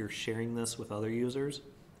point, you're sharing this with other users,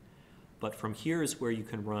 but from here is where you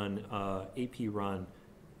can run AP run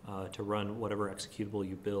to run whatever executable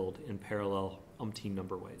you build in parallel umpteen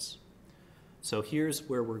number ways. So here's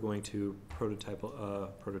where we're going to prototype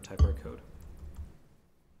our code.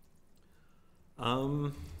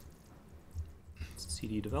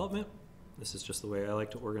 CD development. This is just the way I like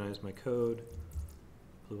to organize my code.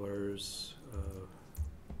 Blue Waters,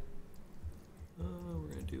 we're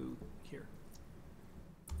going to do here.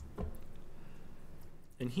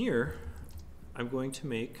 And here, I'm going to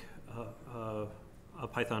make a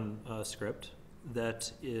Python script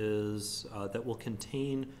that will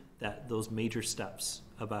contain those major steps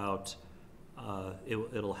about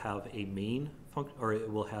it'll have a main function, or it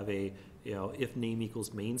will have a if name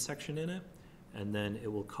equals main section in it, and then it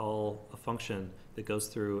will call a function that goes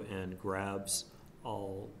through and grabs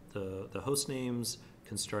all the host names,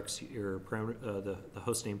 constructs your the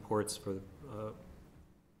host name ports for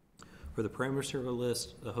the parameter server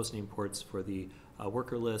list, the host name ports for the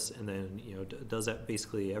worker list, and then does that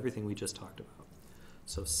basically everything we just talked about.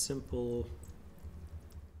 So simple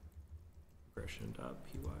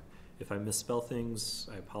regression.py. If I misspell things,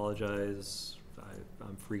 I apologize.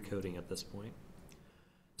 I'm free coding at this point.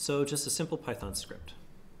 So just a simple Python script.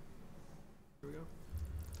 Here we go.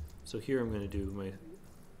 So here I'm going to do my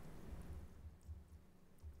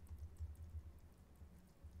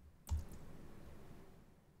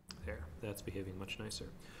that's behaving much nicer.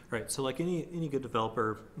 All right, so like any good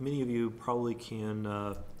developer, many of you probably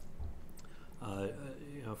can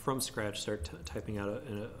from scratch start typing out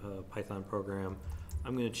a Python program.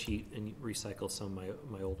 I'm going to cheat and recycle some of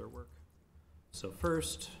my older work. So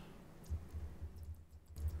first,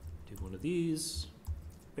 do one of these,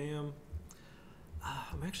 bam.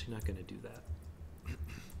 I'm actually not going to do that.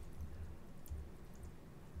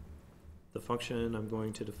 The function I'm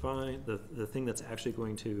going to define, the thing that's actually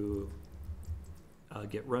going to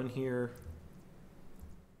get run here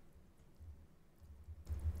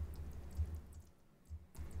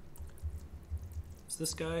is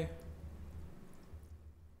this guy.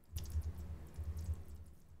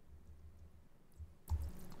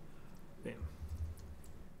 Bam.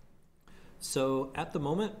 So at the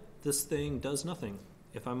moment, this thing does nothing.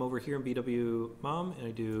 If I'm over here in BW mom and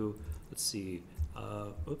I do, let's see,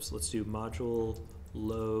 let's do module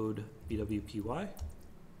load BWPY.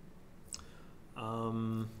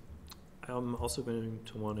 I'm also going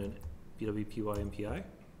to want an BWPY MPI.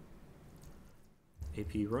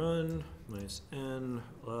 AP run minus n.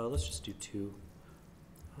 Let's just do 2.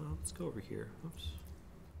 Let's go over here. Oops.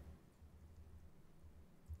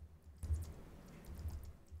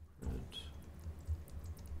 Right.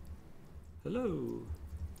 Hello.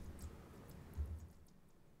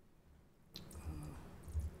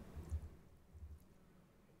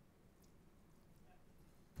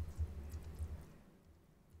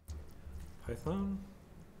 Python.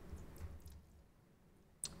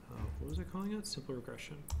 What was I calling it? Simple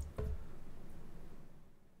regression.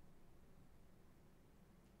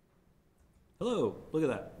 Hello, look at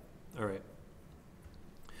that. All right.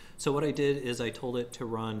 So what I did is I told it to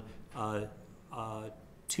run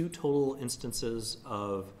 2 total instances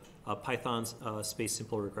of Python's space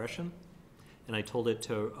simple regression. and I told it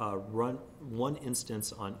to run one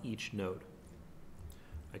instance on each node.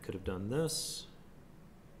 I could have done this.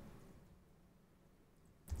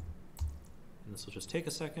 And this will just take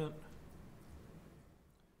a second.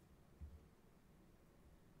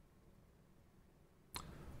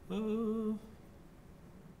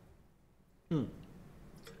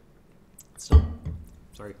 Still,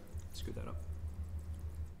 sorry, screwed that up.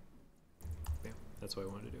 Yeah, that's what I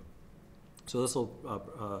wanted to do. So this will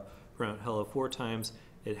print out hello 4 times.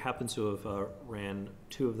 It happens to have ran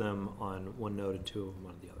 2 of them on one node and 2 of them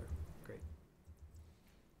on the other. Great.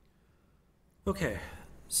 Okay,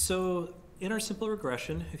 so in our simple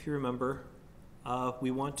regression, if you remember, we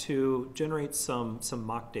want to generate some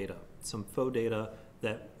mock data, some faux data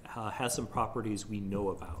that has some properties we know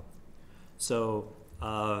about. So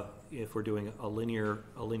if we're doing a linear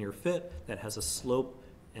fit that has a slope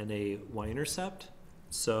and a y-intercept,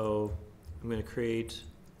 so I'm going to create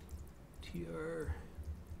tr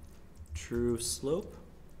true slope,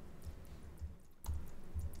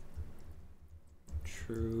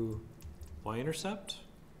 true y-intercept,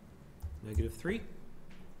 -3.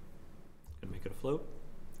 Gonna make it a float.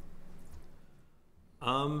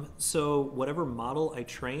 So whatever model I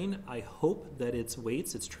train, I hope that its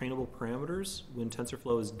weights, its trainable parameters, when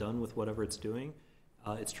TensorFlow is done with whatever it's doing,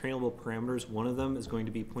 its trainable parameters, one of them is going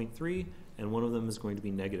to be 0.3 and one of them is going to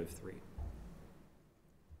be -3.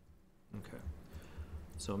 Okay.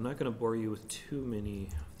 So I'm not going to bore you with too many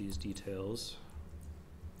of these details.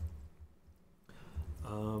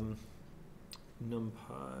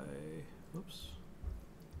 NumPy, oops.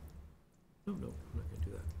 No, I'm not going to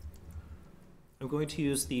do that. I'm going to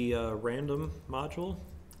use the random module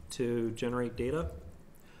to generate data.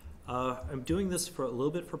 I'm doing this for a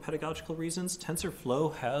little bit for pedagogical reasons.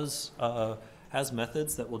 TensorFlow has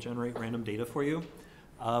methods that will generate random data for you.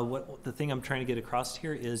 The thing I'm trying to get across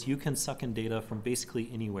here is you can suck in data from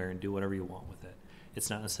basically anywhere and do whatever you want with it. It's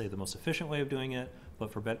not necessarily the most efficient way of doing it,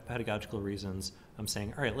 but for pedagogical reasons, I'm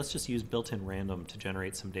saying, all right, let's just use built-in random to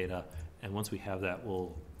generate some data, and once we have that,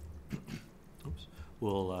 we'll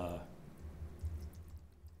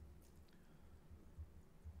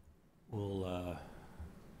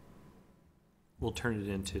turn it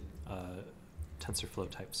into TensorFlow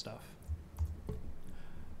type stuff.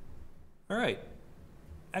 All right,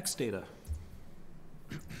 X data.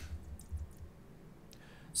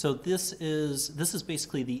 So this is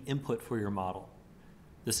basically the input for your model.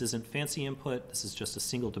 This isn't fancy input. This is just a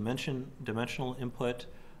single dimensional input,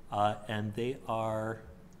 and they are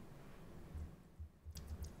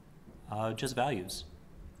just values.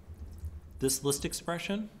 This list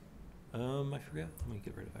expression, I forget. Let me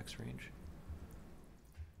get rid of X range.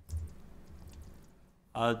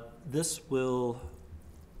 This will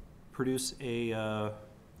produce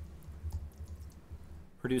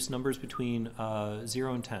numbers between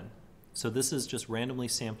 0 and 10. So this is just randomly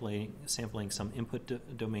sampling some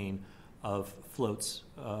input domain of floats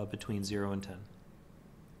between 0 and 10.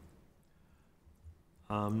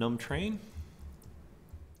 NumTrain.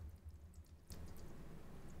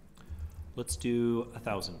 Let's do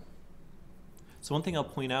 1,000. So one thing I'll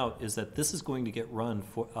point out is that this is going to get run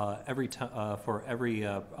for every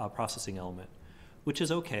processing element, which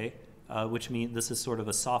is okay. Which means this is sort of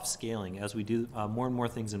a soft scaling as we do more and more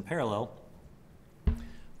things in parallel.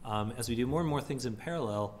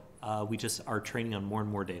 We just are training on more and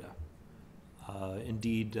more data.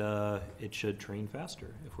 Indeed, it should train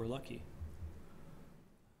faster if we're lucky.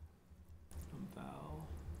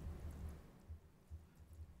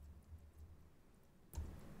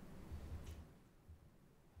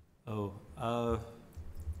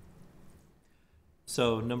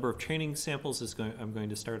 So number of training samples I'm going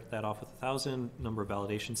to start that off with 1,000. Number of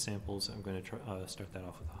validation samples, I'm going to start that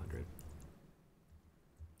off with 100.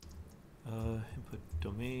 Input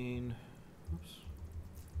domain, oops.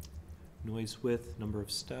 Noise width, number of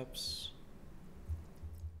steps.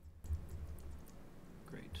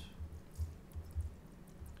 Great.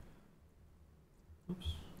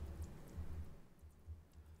 Oops.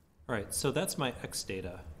 All right, so that's my X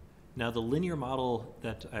data. Now the linear model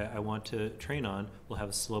that I want to train on will have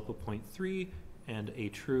a slope of 0.3 and a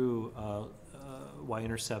true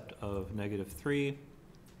y-intercept of -3.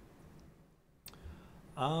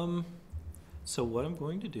 So what I'm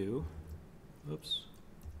going to do, oops,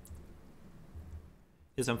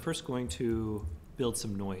 is I'm first going to build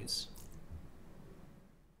some noise.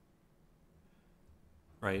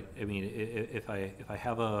 Right? I mean, if I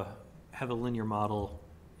have a linear model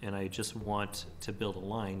and I just want to build a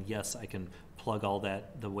line, yes, I can plug all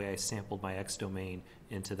that, the way I sampled my X domain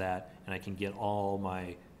into that, and I can get all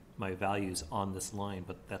my values on this line,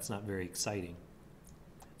 but that's not very exciting.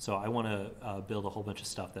 So I want to build a whole bunch of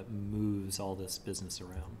stuff that moves all this business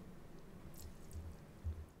around.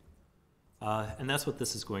 And that's what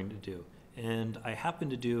this is going to do. And I happen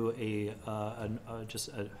to do just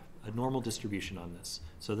a normal distribution on this.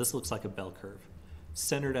 So this looks like a bell curve.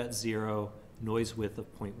 Centered at 0, noise width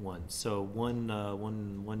of 0.1. So 1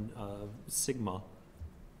 sigma,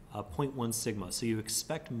 0.1 sigma. So you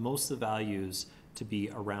expect most of the values to be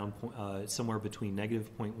around somewhere between negative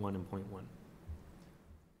 0.1 and 0.1.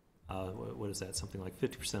 What is that? Something like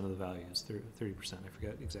 50% of the values, 30%. I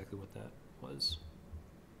forget exactly what that was.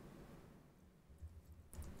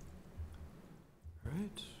 All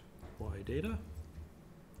right, Y data.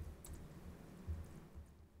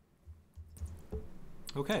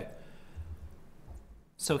 Okay.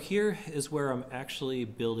 So here is where I'm actually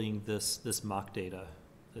building this mock data,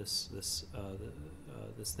 this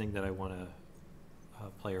thing that I want to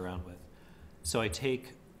play around with. So I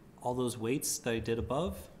take all those weights that I did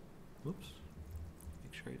above. Whoops.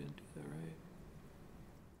 Make sure I didn't do that right.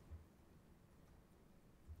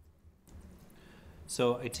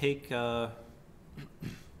 So I take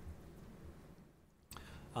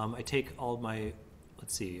I take all my,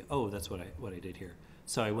 let's see. Oh, that's what I did here.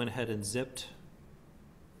 So I went ahead and zipped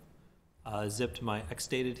my X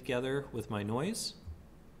data together with my noise.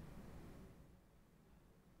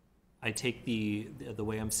 I take the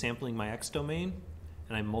way I'm sampling my X domain,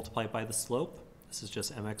 and I multiply it by the slope. This is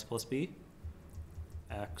just mx plus b,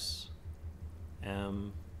 x,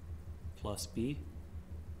 m plus b,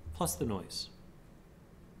 plus the noise.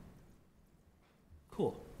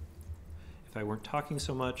 Cool. If I weren't talking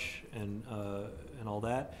so much and all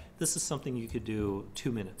that, this is something you could do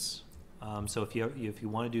 2 minutes. So if you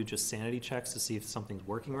want to do just sanity checks to see if something's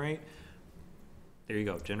working right, there you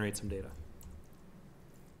go. Generate some data.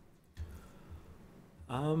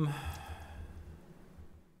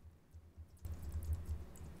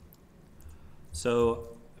 So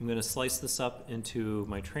I'm going to slice this up into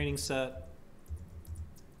my training set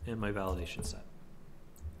and my validation set.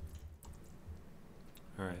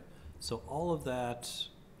 All right. So all of that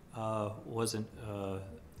all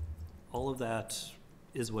of that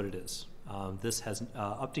is what it is. This has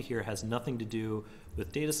up to here has nothing to do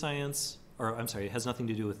with data science, or I'm sorry, it has nothing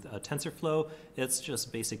to do with TensorFlow. It's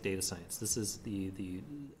just basic data science. This is the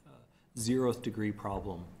 0th degree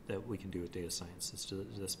problem that we can do with data science. It's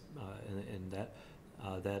just and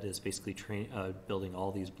that is basically building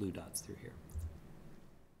all these blue dots through here.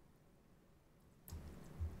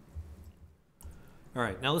 All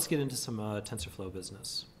right, now let's get into some TensorFlow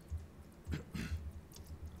business.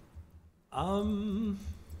 I'm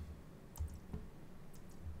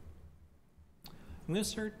going to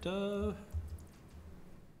start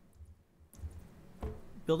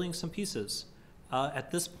building some pieces. At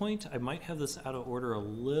this point, I might have this out of order a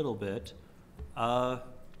little bit.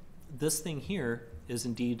 This thing here is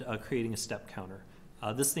indeed creating a step counter.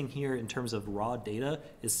 This thing here, in terms of raw data,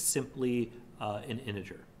 is simply an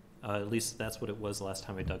integer. At least that's what it was last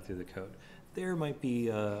time I dug through the code. There might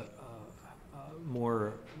be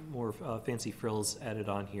more fancy frills added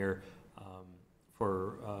on here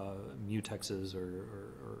for mutexes or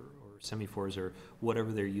semaphores or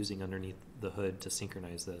whatever they're using underneath the hood to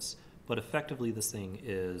synchronize this. But effectively, this thing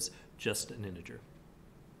is just an integer.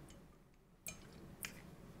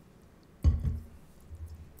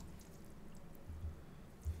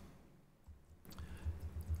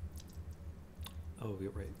 Oh,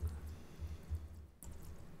 you're right.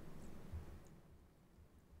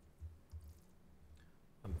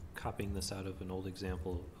 I'm copying this out of an old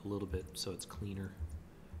example a little bit so it's cleaner.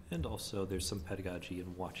 And also there's some pedagogy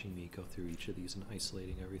in watching me go through each of these and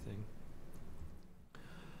isolating everything.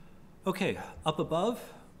 Okay, up above,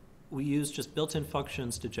 we use just built-in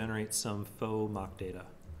functions to generate some faux mock data.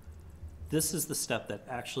 This is the step that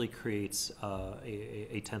actually creates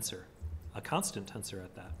a tensor, a constant tensor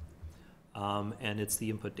at that. And it's the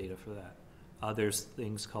input data for that. There's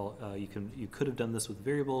things called you could have done this with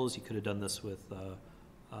variables. You could have done this with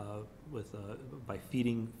by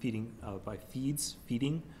feeding.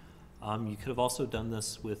 You could have also done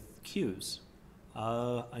this with queues.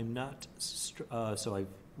 I'm not so I've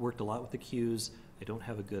worked a lot with the queues. I don't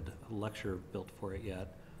have a good lecture built for it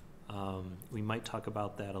yet. We might talk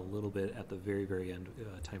about that a little bit at the very end,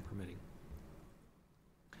 time permitting.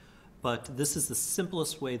 But this is the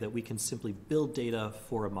simplest way that we can simply build data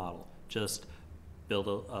for a model. Just build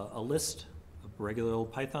a list, a regular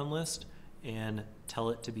old Python list, and tell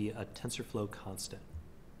it to be a TensorFlow constant,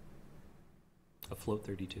 a float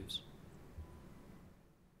 32s.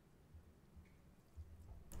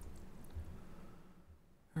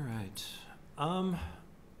 All right. All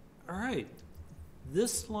right.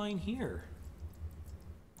 This line here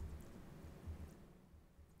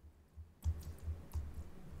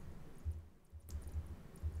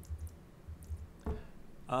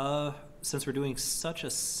Since we're doing such a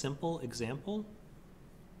simple example,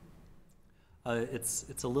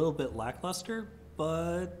 it's a little bit lackluster,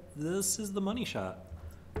 but this is the money shot.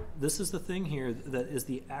 This is the thing here that is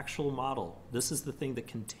the actual model. This is the thing that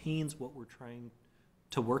contains what we're trying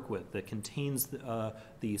to work with, that contains the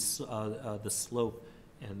slope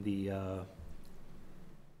and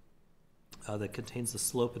that contains the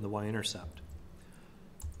slope and the y-intercept.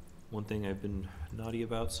 One thing I've been naughty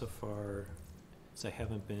about so far is I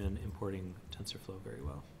haven't been importing TensorFlow very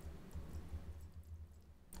well.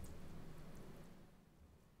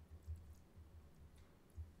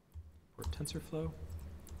 For TensorFlow.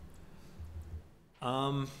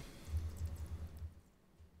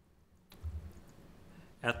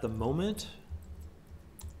 At the moment,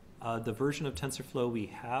 the version of TensorFlow we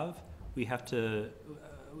have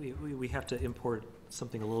to import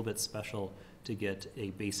something a little bit special to get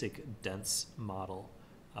a basic dense model.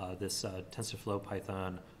 This TensorFlow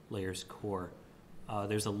Python layers core.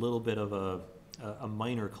 There's a little bit of a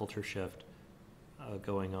minor culture shift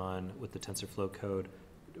going on with the TensorFlow code.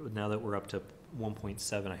 Now that we're up to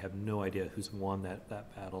 1.7, I have no idea who's won that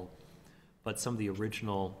battle. But some of the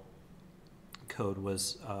original code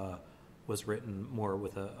was written more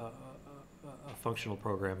with a functional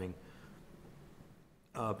programming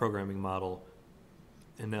model,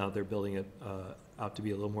 and now they're building it out to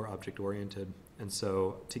be a little more object-oriented. And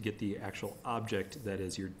so to get the actual object that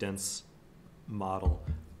is your dense model,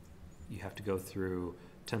 you have to go through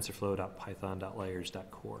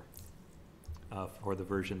tensorflow.python.layers.core for the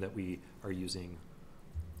version that we are using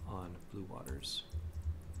on Blue Waters.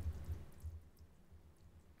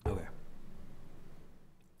 Okay.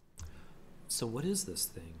 So what is this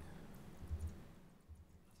thing?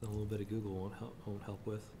 A little bit of Google won't help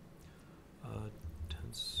with.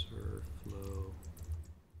 TensorFlow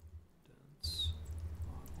dense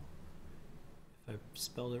model. If I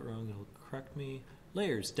spelled it wrong, it'll correct me.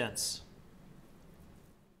 Layers dense.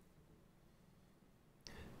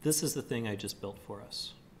 This is the thing I just built for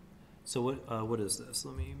us. So what is this?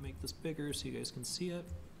 Let me make this bigger so you guys can see it.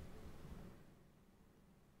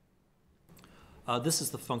 This is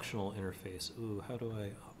the functional interface. Ooh, how do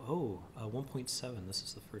I, 1.7, this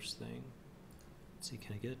is the first thing. Let's see,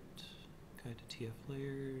 can I get guide to TF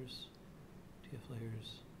layers? TF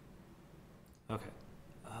layers. Okay.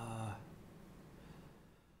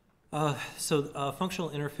 So functional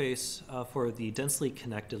interface for the densely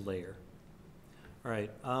connected layer. All right.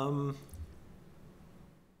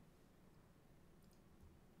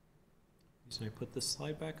 So I put this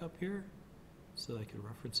slide back up here so that I can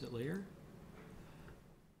reference it later.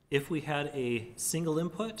 If we had a single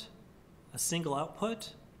input, a single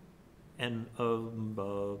output, and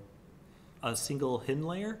a single hidden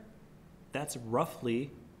layer, that's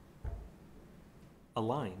roughly a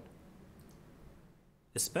line,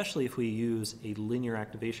 especially if we use a linear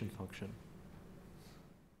activation function.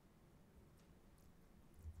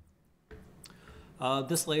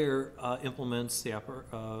 This layer implements the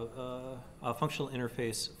functional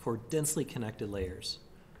interface for densely connected layers.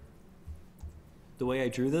 The way I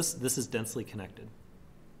drew this is densely connected.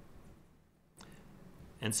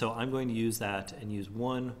 And so I'm going to use that and use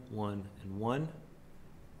 1, 1, and 1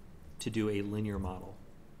 to do a linear model.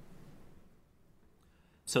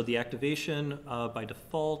 So the activation by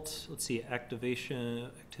default, let's see,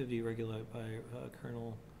 activity regulated by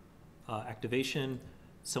kernel. Activation,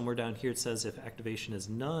 somewhere down here it says if activation is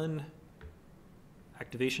none,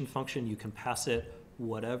 activation function, you can pass it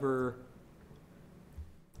whatever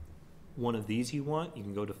one of these you want. You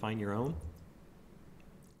can go define your own.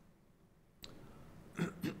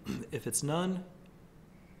 If it's none,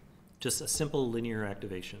 just a simple linear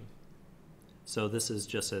activation. So this is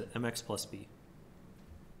just a mx plus b.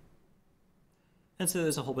 And so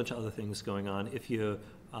there's a whole bunch of other things going on. If you,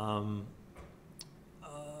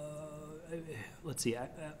 let's see,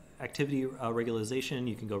 activity regularization,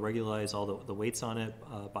 you can go regularize all the weights on it.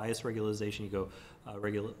 Bias regularization, you go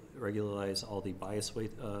regularize all the bias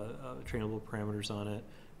weight trainable parameters on it,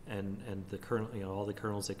 and the kernel, all the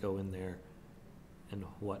kernels that go in there, and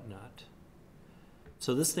whatnot.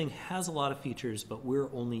 So this thing has a lot of features, but we're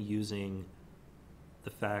only using the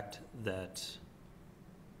fact that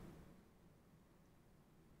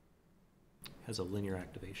it has a linear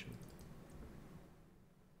activation.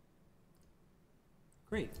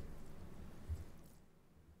 Great.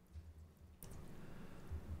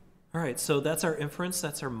 All right, so that's our inference,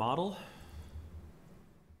 that's our model.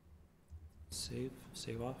 Save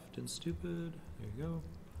often stupid, there you go.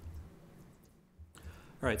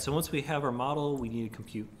 All right, so once we have our model, we need to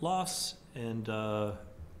compute loss, and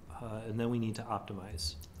then we need to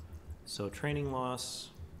optimize. So training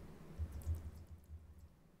loss.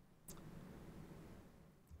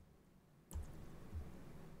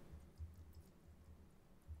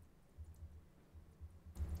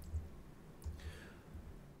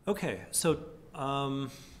 Okay, so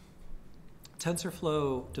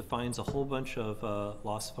TensorFlow defines a whole bunch of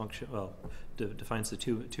loss function. Well, defines the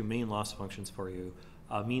two main loss functions for you: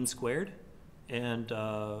 mean squared and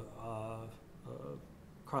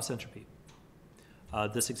cross entropy.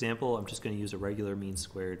 This example, I'm just going to use a regular mean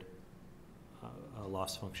squared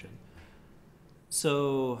loss function.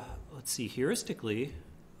 So let's see. Heuristically,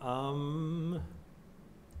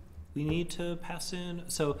 we need to pass in.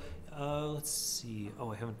 So let's see.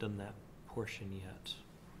 Oh, I haven't done that portion yet.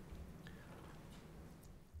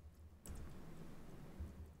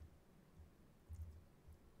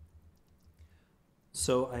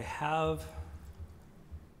 So I have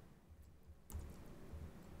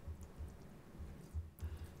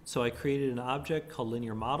I created an object called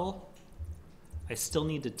linear model. I still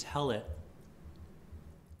need to tell it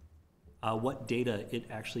what data it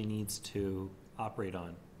actually needs to operate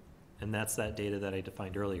on. And that's that data that I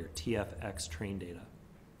defined earlier, TFX train data.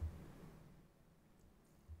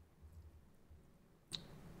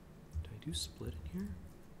 Did I do split in here?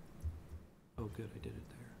 Oh, good, I did it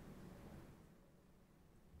there.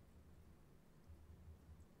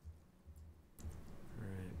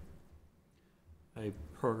 I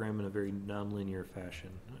program in a very nonlinear fashion.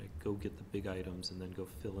 I go get the big items and then go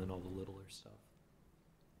fill in all the littler stuff.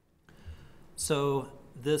 So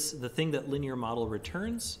the thing that linear model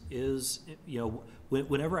returns is,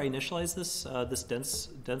 whenever I initialize this this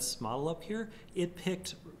dense model up here,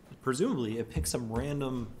 presumably it picked some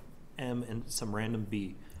random M and some random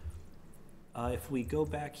B. If we go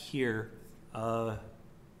back here,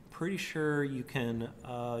 pretty sure you can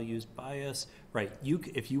use bias. Right,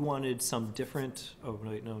 if you wanted some different, oh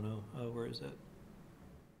wait, no, where is it?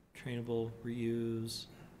 Trainable, reuse.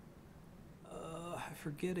 I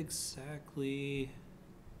forget exactly.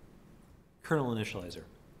 Kernel initializer.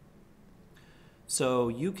 So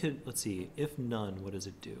you could, let's see, if none, what does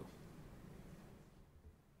it do?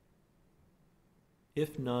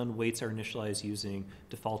 If none, weights are initialized using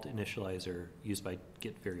default initializer used by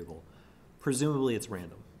get variable. Presumably it's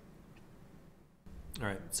random. All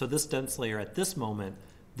right, so this dense layer at this moment,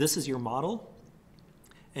 this is your model,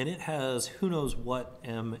 and it has who knows what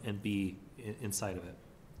M and B inside of it.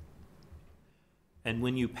 And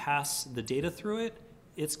when you pass the data through it,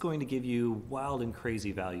 it's going to give you wild and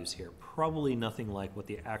crazy values here, probably nothing like what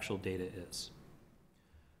the actual data is.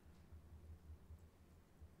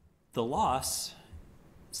 The loss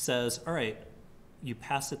says, all right, you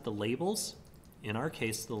pass it the labels. In our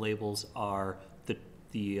case, the labels are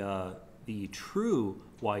the true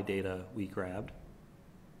Y data we grabbed,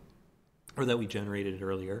 or that we generated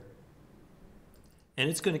earlier, and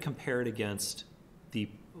it's going to compare it against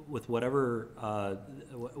with whatever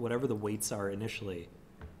the weights are initially.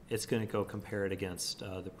 It's going to go compare it against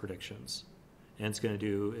the predictions, and it's going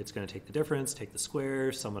to take the difference, take the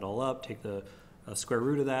square, sum it all up, take the square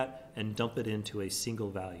root of that, and dump it into a single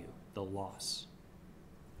value, the loss.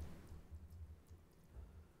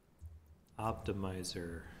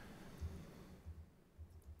 Optimizer.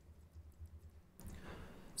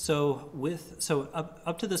 So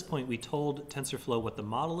up to this point, we told TensorFlow what the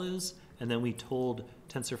model is, and then we told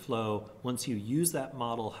TensorFlow, once you use that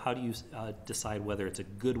model, how do you decide whether it's a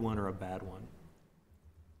good one or a bad one?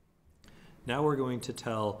 Now we're going to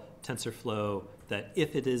tell TensorFlow that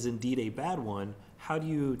if it is indeed a bad one, how do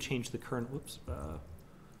you change the current, whoops,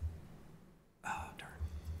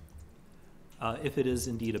 if it is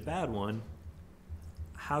indeed a bad one,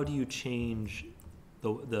 how do you change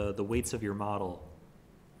the weights of your model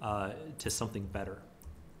to something better?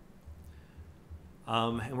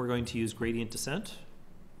 And we're going to use gradient descent.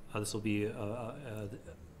 This will be,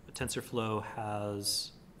 TensorFlow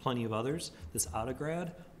has plenty of others. This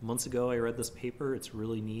autograd, months ago I read this paper. It's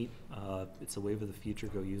really neat. It's a wave of the future.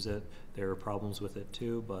 Go use it. There are problems with it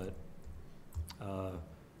too, but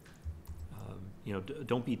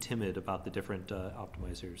don't be timid about the different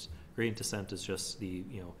optimizers. Gradient descent is just the,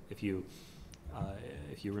 if you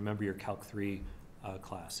remember your Calc 3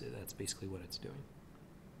 class, that's basically what it's doing.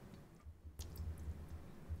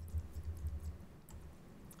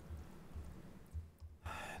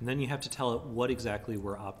 And then you have to tell it what exactly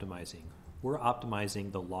we're optimizing. We're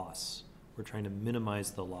optimizing the loss. We're trying to minimize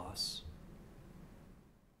the loss.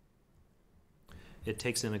 It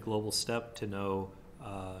takes in a global step to know,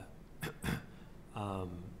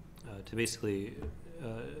 to basically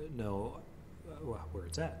know where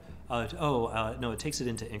it's at. No, it takes it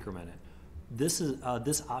in to increment it. This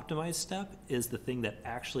optimize step is the thing that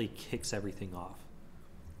actually kicks everything off.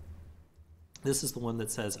 This is the one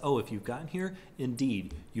that says, oh, if you've gotten here,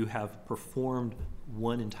 indeed, you have performed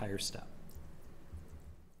one entire step.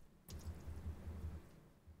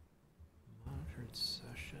 Monitored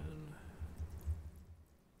session.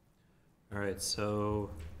 All right, so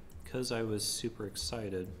because I was super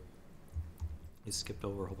excited, I skipped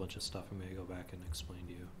over a whole bunch of stuff. I'm going to go back and explain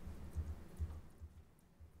to you.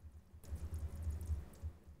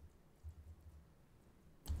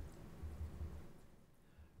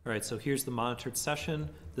 All right, so here's the monitored session.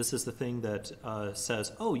 This is the thing that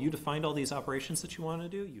says, oh, you defined all these operations that you want to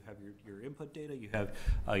do. You have your input data, you have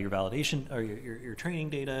your validation, or your training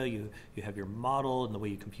data, you have your model and the way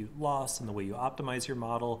you compute loss and the way you optimize your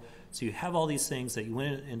model. So you have all these things that you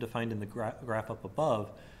went and defined in the graph up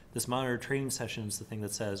above. This monitored training session is the thing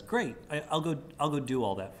that says, great, I'll go do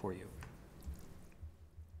all that for you.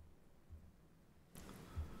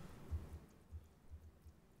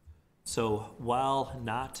 So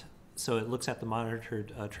so it looks at the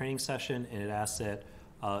monitored training session and it asks it,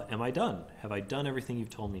 am I done? Have I done everything you've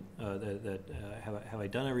told me? Have I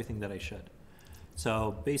done everything that I should?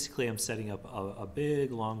 So basically I'm setting up a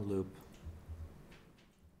big long loop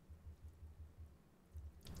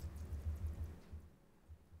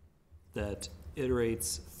that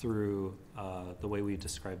iterates through the way we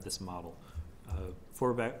describe this model.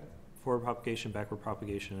 Forward propagation, backward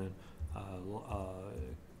propagation,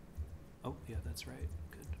 oh, yeah, that's right.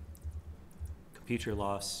 Good. Compute your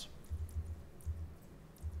loss,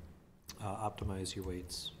 optimize your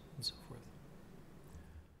weights, and so forth.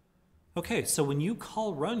 Okay, so when you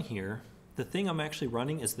call run here, the thing I'm actually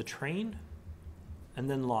running is the train and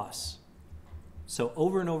then loss. So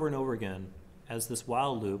over and over and over again, as this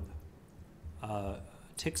while loop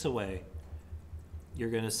ticks away,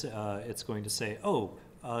 it's going to say, oh,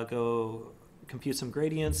 go compute some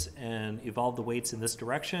gradients and evolve the weights in this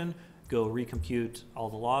direction. Go recompute all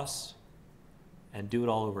the loss, and do it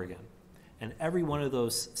all over again. And every one of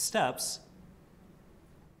those steps,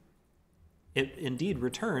 it indeed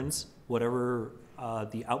returns whatever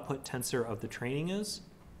the output tensor of the training is,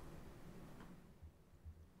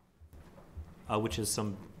 which is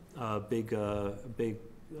some big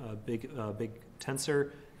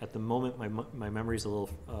tensor. At the moment, my memory is a little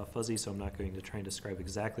fuzzy, so I'm not going to try and describe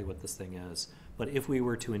exactly what this thing is. But if we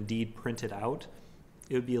were to indeed print it out,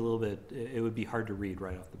 it would be hard to read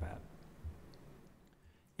right off the bat.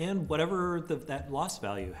 And whatever that loss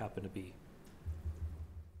value happened to be.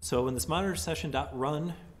 So when this monitor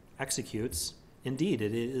session.run executes, indeed,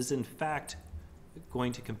 it is in fact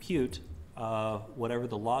going to compute whatever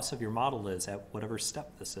the loss of your model is at whatever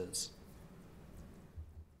step this is.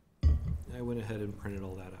 And I went ahead and printed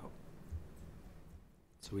all that out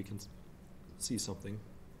so we can see something.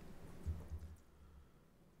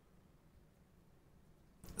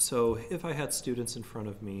 So if I had students in front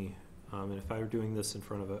of me, and if I were doing this in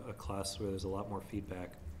front of a class where there's a lot more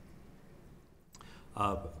feedback,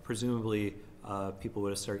 presumably people would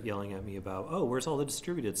have started yelling at me about, oh, where's all the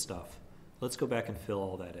distributed stuff? Let's go back and fill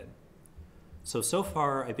all that in. So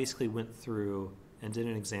far, I basically went through and did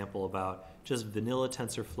an example about just vanilla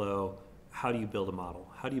TensorFlow. How do you build a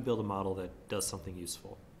model? How do you build a model that does something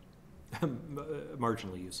useful,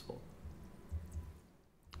 marginally useful?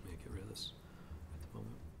 Let me get rid of this at the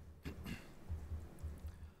moment.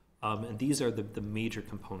 And these are the major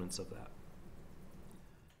components of that.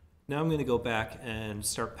 Now I'm going to go back and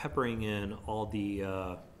start peppering in all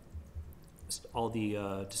the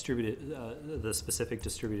specific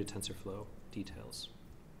distributed TensorFlow details.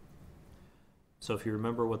 So if you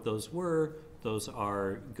remember what those were, those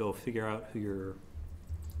are go figure out who your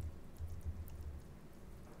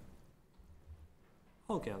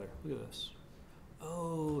gather. Look at this.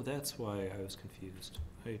 Oh, that's why I was confused.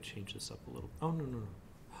 I changed this up a little. Oh, no.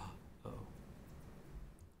 Oh. All right,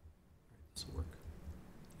 this will work.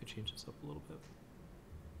 I change this up a little bit.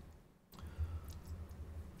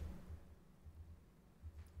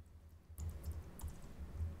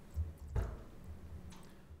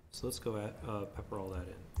 So let's go at pepper all that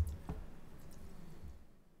in.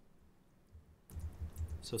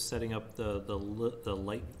 So setting up the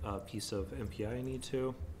light piece of MPI I need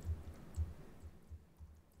to.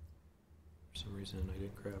 For some reason I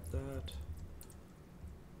didn't grab that.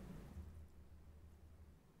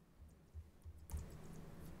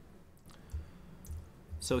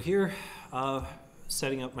 So here,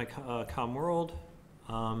 setting up my COM world,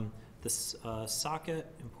 this socket,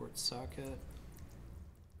 import socket.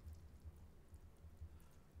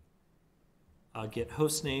 Get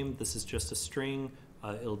host name, this is just a string.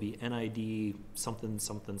 It'll be NID something,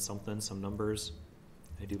 something, something, some numbers.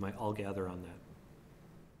 I do my all gather on that.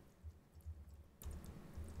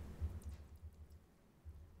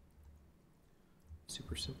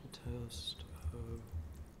 Super simple test.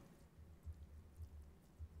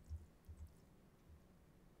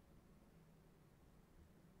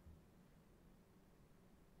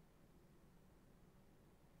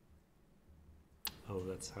 Oh,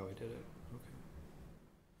 that's how I did it. Okay.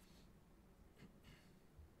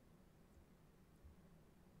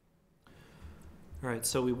 All right,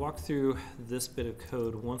 so we walked through this bit of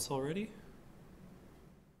code once already.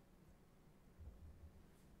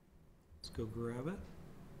 Let's go grab it.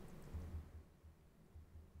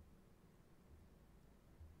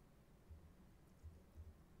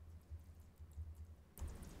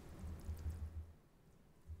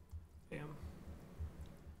 Bam.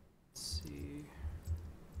 Let's see.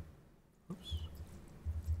 Oops.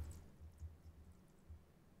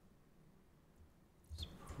 This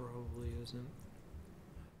probably isn't.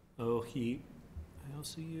 Oh, I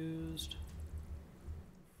also used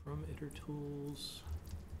from iter tools.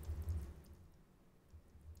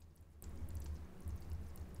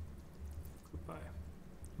 Goodbye.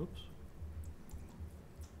 Oops.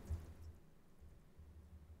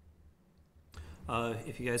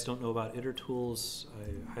 If you guys don't know about iter tools,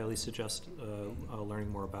 I highly suggest learning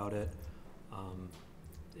more about it.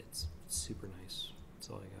 It's super nice. That's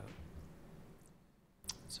all I got.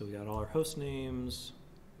 So we got all our host names.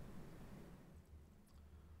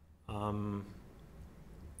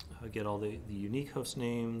 I get all the unique host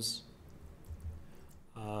names.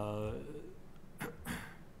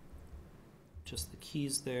 Just the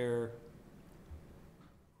keys there.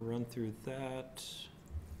 Run through that.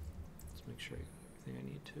 Let's make sure I got everything I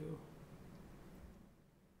need to.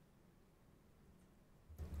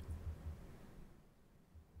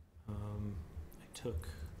 I took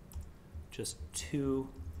just 2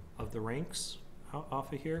 of the ranks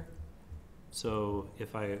off of here. So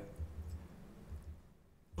if I,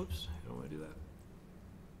 oops, I don't want to do that.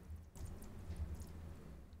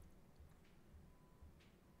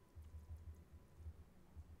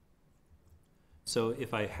 So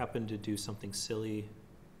if I happen to do something silly,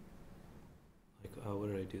 like, what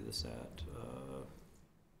did I do this at?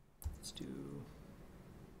 Let's do,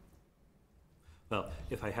 well,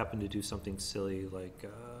 if I happen to do something silly like,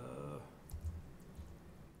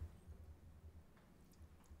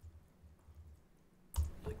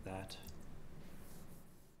 that,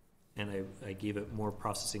 and I gave it more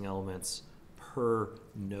processing elements per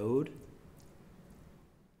node,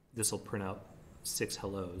 this will print out 6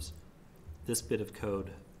 hellos. This bit of code,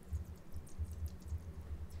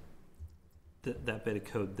 that bit of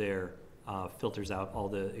code there filters out all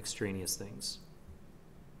the extraneous things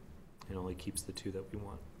and only keeps the 2 that we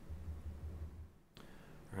want.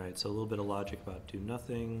 All right, so a little bit of logic about do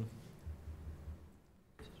nothing.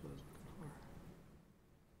 This is what I was looking for.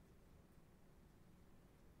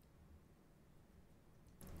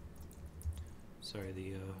 Sorry,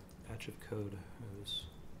 the batch of code I was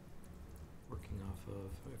working off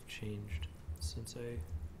of, I've changed since I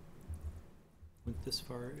went this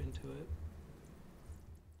far into it.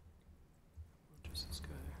 What is this guy?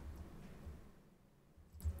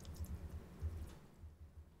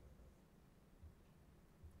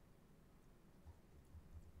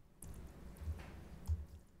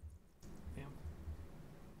 Bam.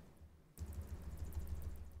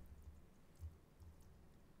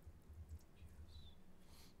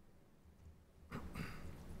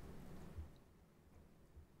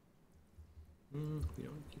 We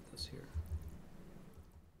don't keep this here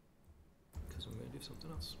because I'm going to do something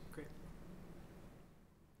else. Great.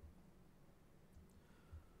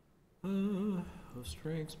 Host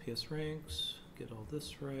ranks, PS ranks, get all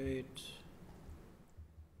this right.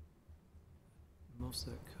 Most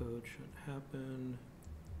of that code shouldn't happen.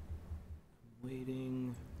 I'm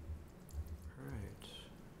waiting. All right.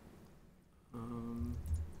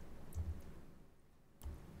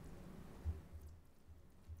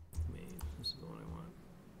 Main, this is the one I want.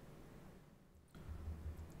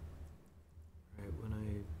 All right, when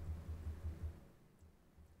I'm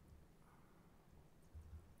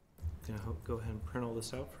gonna go ahead and print all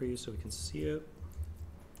this out for you so we can see it.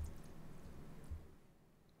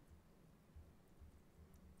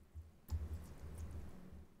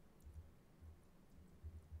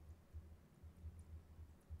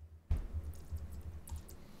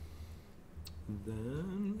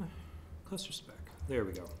 Then cluster spec. There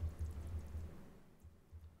we go.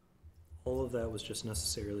 All of that was just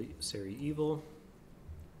necessary evil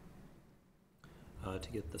to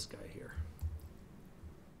get this guy here.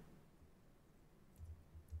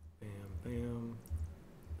 Bam, bam,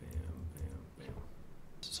 bam, bam, bam.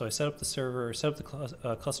 So I set up the server, set up the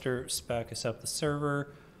cluster spec, I set up the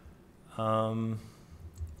server. TF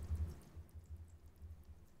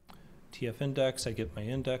index, I get my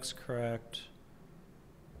index correct.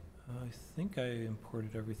 I think I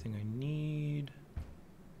imported everything I need.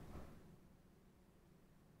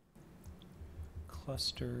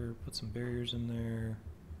 Cluster, put some barriers in there,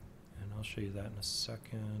 and and I'll show you that in a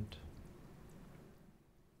second.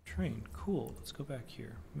 Train, cool. Let's go back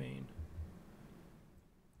here. Main.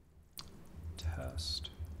 Test.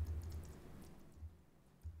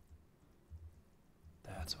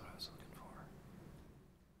 That's what I was looking for.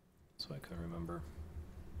 That's what I couldn't remember.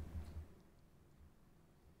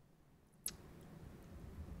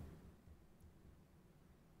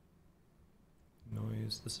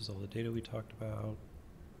 Noise, this is all the data we talked about.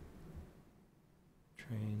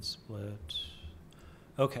 Train split.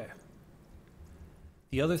 Okay.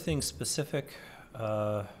 The other thing specific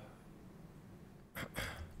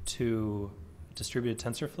to distributed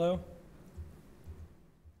TensorFlow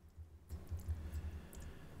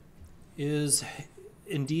is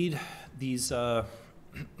indeed these, let's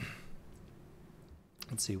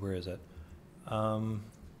see, where is it?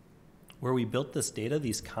 Where we built this data,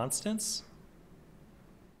 these constants.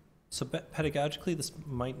 So pedagogically, this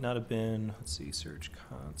might not have been, let's see, search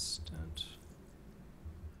constant.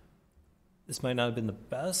 This might not have been the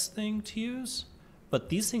best thing to use, but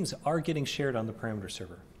these things are getting shared on the parameter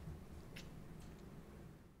server.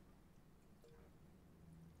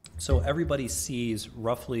 So everybody sees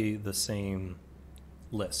roughly the same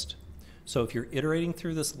list. So if you're iterating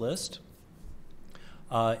through this list,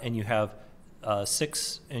 and you have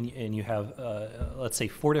six, and you have, let's say,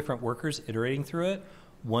 4 different workers iterating through it,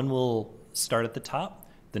 one will start at the top.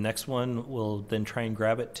 The next one will then try and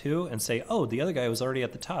grab it too and say, oh, the other guy was already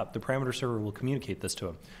at the top. The parameter server will communicate this to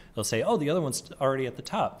him. They'll say, oh, the other one's already at the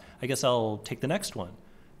top. I guess I'll take the next one.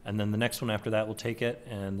 And then the next one after that will take it,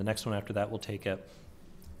 and the next one after that will take it.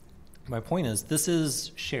 My point is, this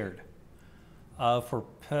is shared. For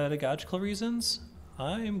pedagogical reasons,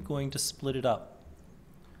 I'm going to split it up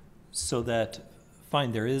so that,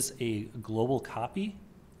 fine, there is a global copy,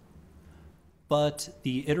 but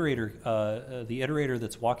the iterator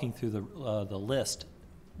that's walking through the list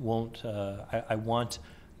won't. I want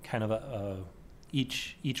kind of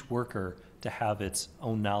each worker to have its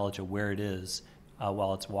own knowledge of where it is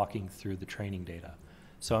while it's walking through the training data.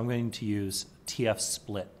 So I'm going to use TF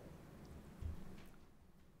split.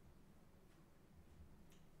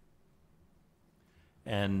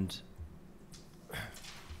 And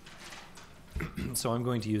so I'm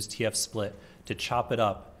going to use TF split to chop it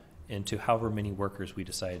up into however many workers we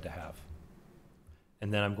decided to have.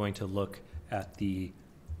 And then I'm going to look at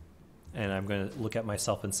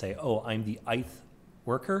myself and say, oh, I'm the ith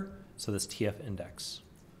worker, so this TF index.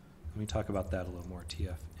 Let me talk about that a little more,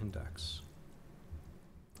 TF index.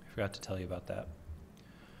 I forgot to tell you about that.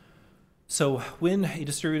 So when a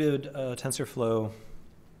distributed TensorFlow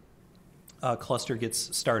cluster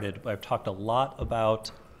gets started, I've talked a lot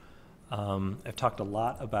about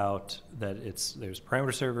that there's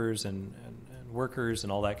parameter servers and workers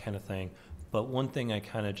and all that kind of thing. But one thing I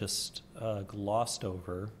kind of just glossed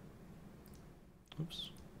over, oops,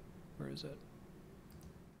 where is it?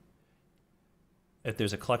 If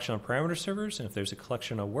there's a collection of parameter servers and if there's a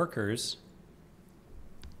collection of workers,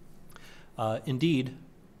 indeed,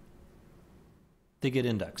 they get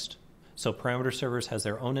indexed. So parameter servers has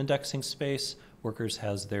their own indexing space, workers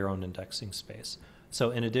has their own indexing space.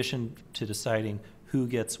 So in addition to deciding who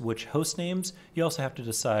gets which host names, you also have to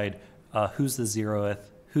decide who's the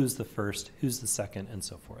 0th, who's the first, who's the second, and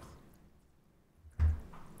so forth.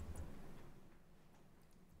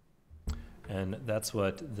 And that's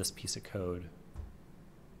what this piece of code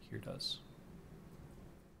here does.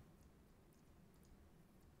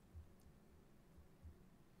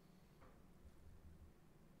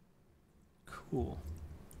 Cool.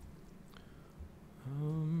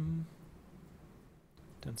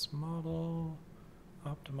 Dense model,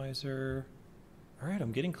 optimizer. All right,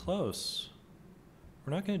 I'm getting close.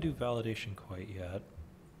 We're not going to do validation quite yet.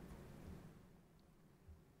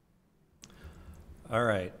 All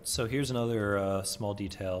right, so here's another small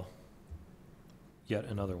detail. Yet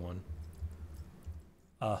another one.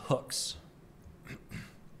 Hooks.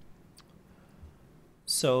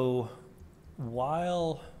 So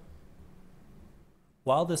while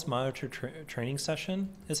this monitor training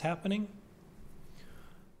session is happening,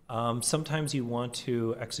 sometimes you want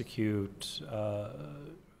to execute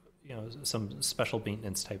some special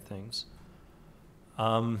maintenance type things.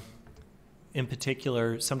 In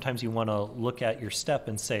particular, sometimes you want to look at your step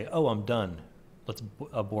and say, oh, I'm done. Let's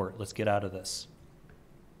abort. Let's get out of this.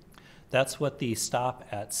 That's what the stop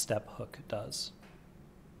at step hook does.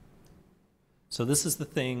 So this is the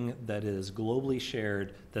thing that is globally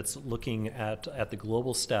shared, that's looking at the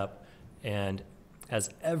global step, and as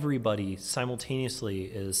everybody simultaneously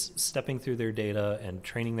is stepping through their data and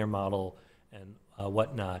training their model and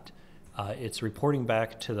whatnot, it's reporting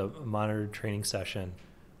back to the monitored training session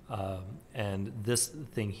And this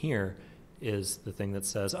thing here is the thing that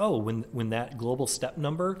says, oh, when that global step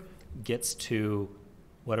number gets to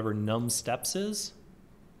whatever num steps is,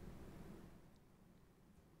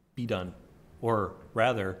 be done. Or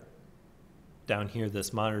rather, down here,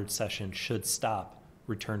 this monitored session should stop,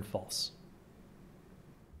 return false.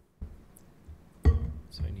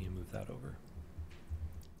 So I need to move that over.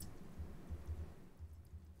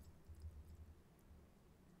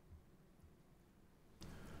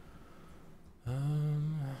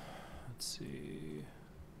 Let's see.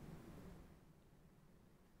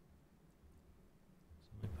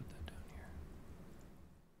 So let me put that down here.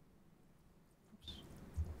 Oops.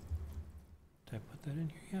 Did I put that in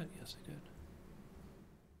here yet? Yes, I did.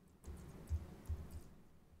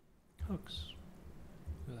 Hooks.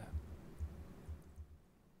 Look at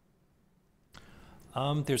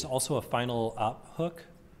that. There's also a final op hook.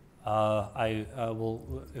 I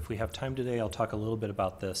will, if we have time today, I'll talk a little bit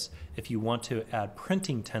about this. If you want to add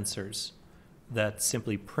printing tensors that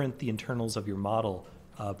simply print the internals of your model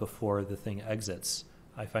before the thing exits,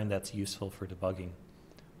 I find that's useful for debugging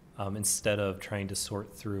instead of trying to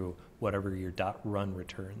sort through whatever your .run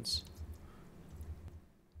returns.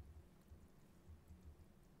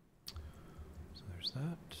 So there's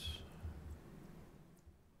that.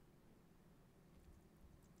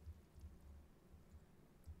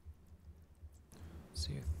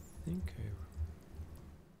 See, I think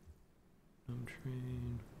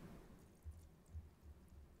train.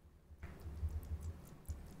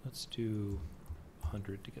 Let's do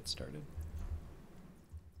 100 to get started.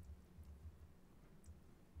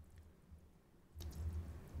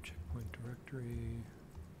 Checkpoint directory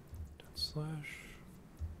 /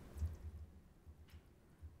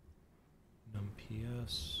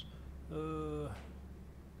 num.ps.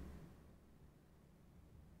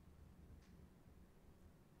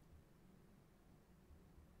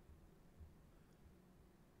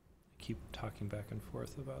 Keep talking back and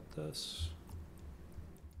forth about this.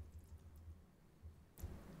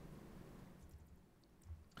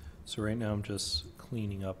 So right now I'm just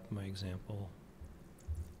cleaning up my example.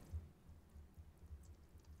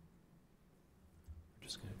 I'm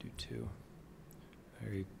just going to do 2. I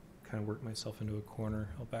already kind of worked myself into a corner.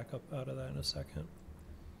 I'll back up out of that in a second.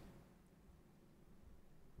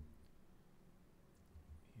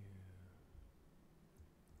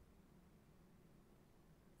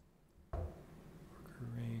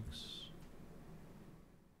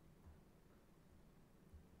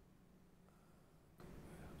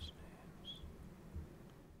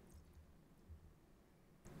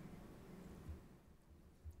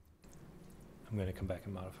 I'm going to come back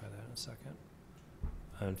and modify that in a second.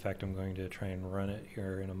 In fact, I'm going to try and run it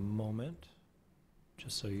here in a moment,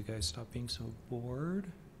 just so you guys stop being so bored.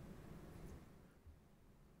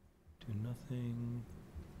 Do nothing.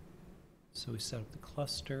 So we set up the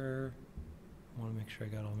cluster. I want to make sure I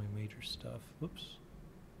got all my major stuff. Whoops.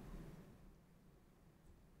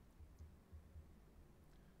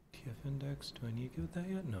 TF index, do I need to give it that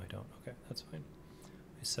yet? No, I don't. Okay, that's fine.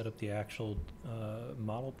 I set up the actual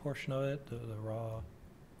model portion of it, the raw.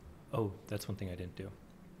 Oh, that's one thing I didn't do.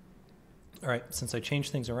 All right, since I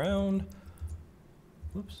changed things around,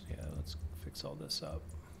 whoops, yeah, let's fix all this up.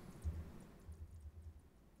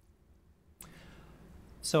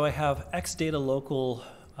 So I have X data local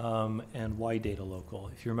and Y data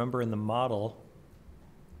local. If you remember in the model,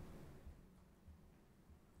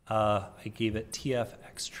 I gave it TF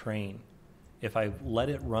train. If I let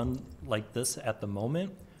it run like this at the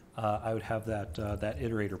moment, I would have that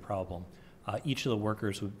iterator problem. Each of the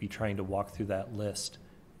workers would be trying to walk through that list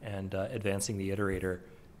and advancing the iterator,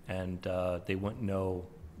 and they wouldn't know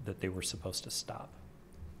that they were supposed to stop.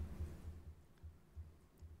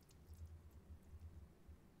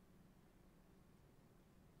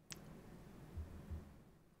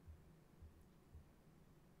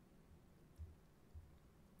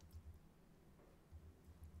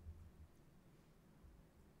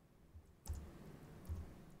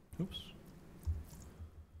 Oops.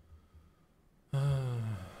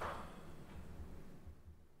 Num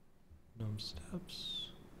steps,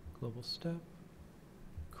 global step.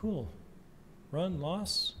 Cool. Run,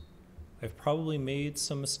 loss. I've probably made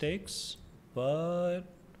some mistakes, but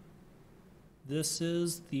this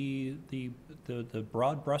is the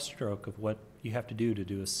broad brushstroke of what you have to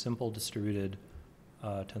do a simple distributed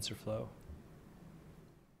TensorFlow.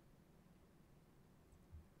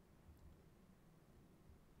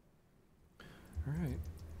 All right.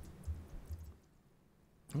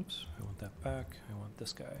 Oops, I want that back. I want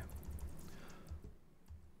this guy.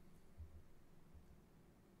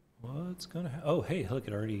 What's gonna happen? Oh, hey, look,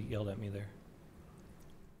 it already yelled at me there.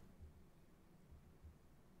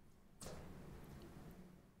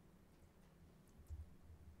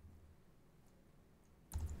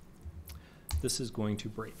 this is going to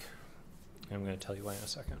break. I'm going to tell you why in a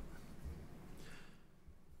second.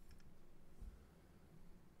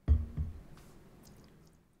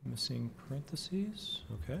 Missing parentheses,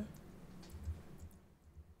 okay.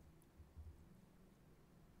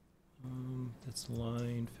 That's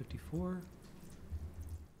line 54.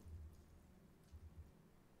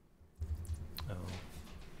 Oh,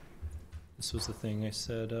 this was the thing I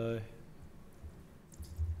said,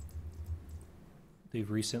 they've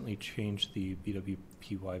recently changed the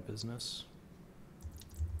BWPY business.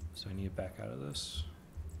 So I need to back out of this.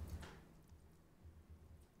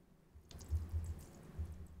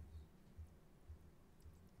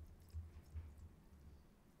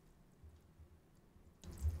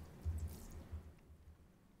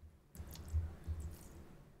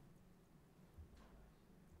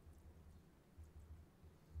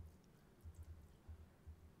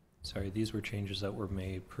 Sorry, these were changes that were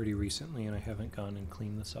made pretty recently, and I haven't gone and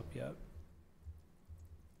cleaned this up yet.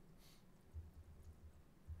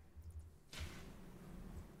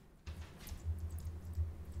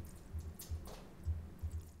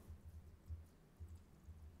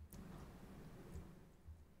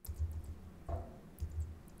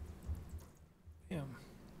 Yeah.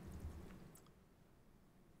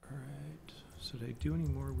 All right, so did I do any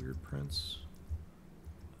more weird prints?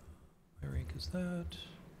 My rank is that.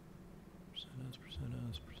 Percent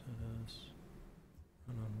S,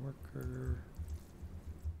 run on worker.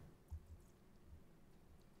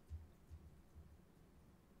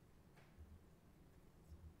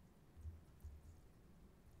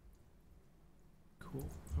 Cool,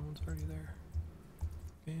 that one's already there.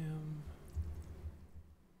 Bam.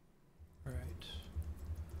 All right,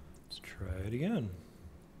 let's try it again.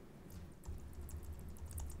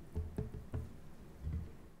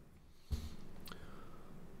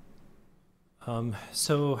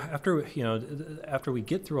 So after after we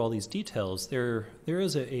get through all these details, there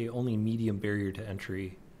is a only medium barrier to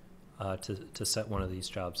entry to set one of these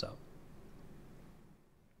jobs up.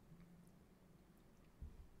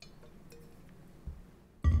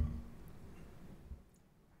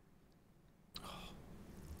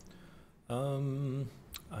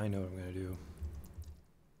 I know what I'm going to do.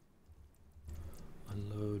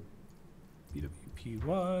 Unload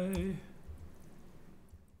BWPY.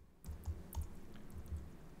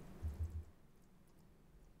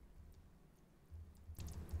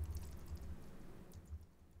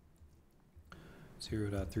 Zero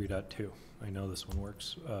 0.3.2. I know this one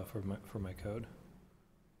works for my code.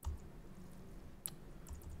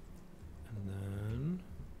 And then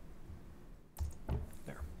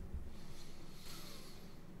there.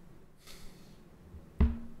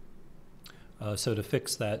 So to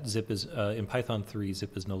fix that, zip is in Python 3.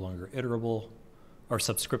 Zip is no longer iterable or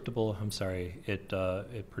subscriptable. I'm sorry. It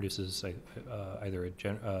produces either a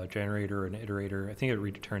generator or an iterator. I think it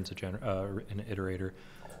returns an iterator.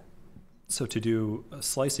 So to do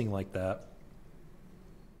slicing like that,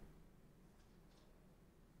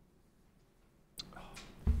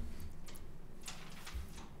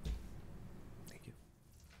 thank you.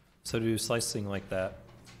 So to do slicing like that,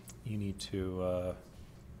 you need to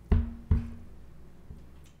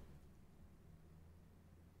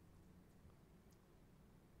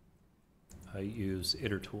use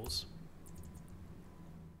iter tools.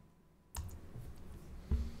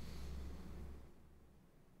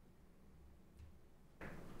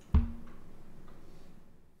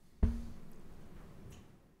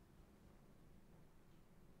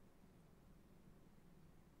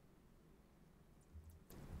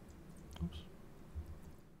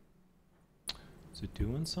 Is it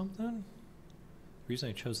doing something? The reason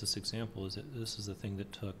I chose this example is that this is the thing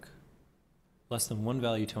that took less than one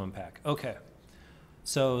value to unpack. Okay,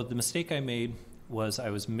 so the mistake I made was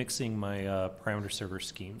I was mixing my parameter server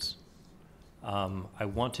schemes. I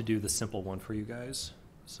want to do the simple one for you guys,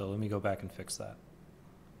 so let me go back and fix that.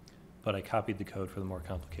 But I copied the code for the more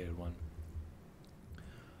complicated one.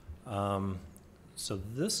 So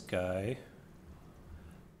this guy,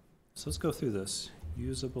 so let's go through this.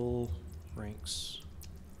 Usable ranks.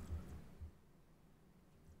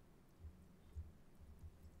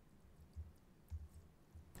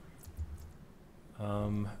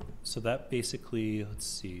 So that basically, let's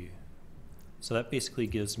see. So that basically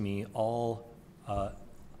gives me all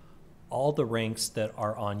the ranks that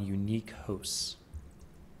are on unique hosts.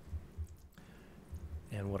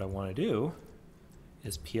 And what I want to do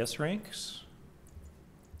is PS ranks.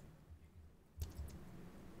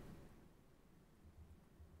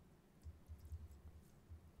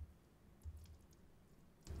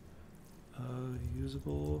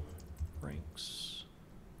 Usable ranks.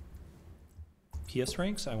 PS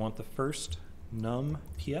ranks, I want the first num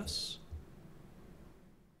PS.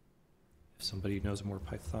 If somebody knows a more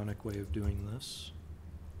Pythonic way of doing this.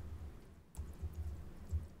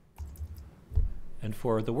 And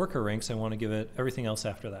for the worker ranks, I want to give it everything else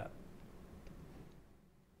after that.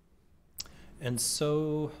 And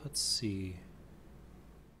so, let's see.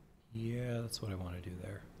 Yeah, that's what I want to do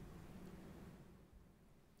there.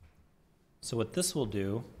 So what this will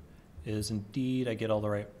do is indeed I get all the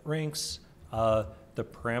right ranks. The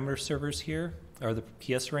parameter servers here are the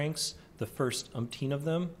PS ranks. The first umpteen of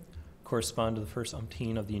them correspond to the first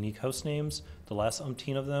umpteen of the unique host names. The last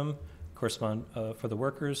umpteen of them correspond, for the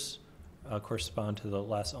workers, correspond to the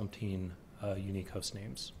last umpteen unique host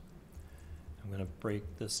names. I'm going to break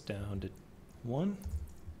this down to 1.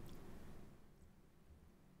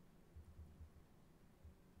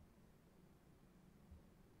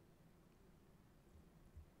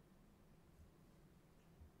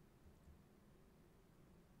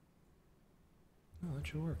 Oh, that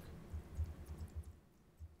should work.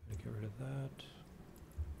 Gonna get rid of that.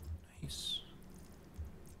 Nice.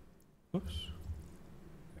 Oops.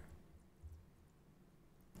 There.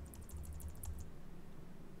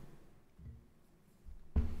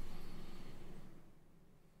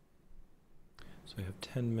 So I have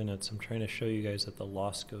 10 minutes. I'm trying to show you guys that the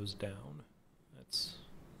loss goes down.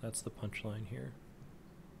 That's the punchline here.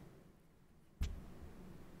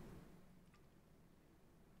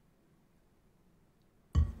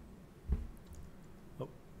 Oh.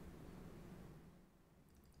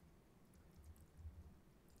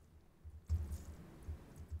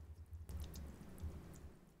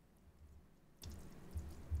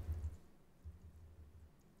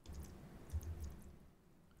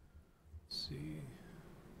 Let's see.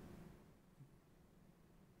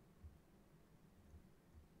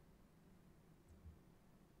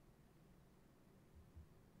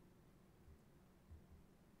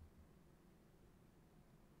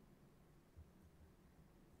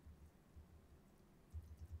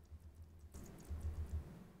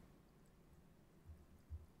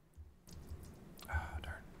 Ah,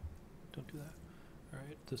 darn. Don't do that. All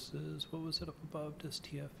right, this is, what was it up above, this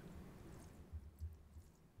TF?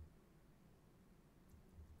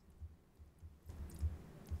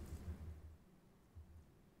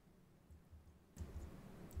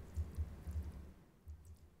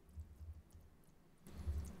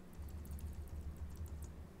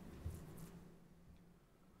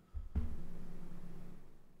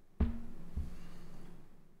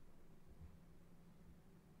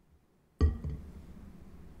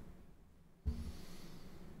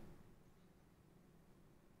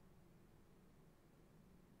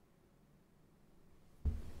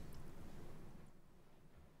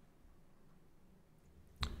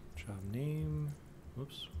 Job name,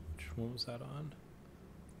 whoops, which one was that on?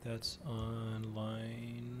 That's on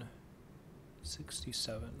line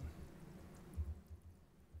 67.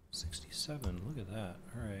 67, look at that,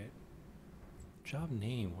 all right. Job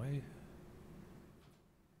name, why?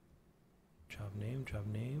 Job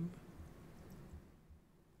name.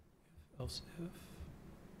 If, else if.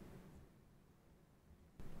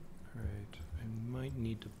 All right, I might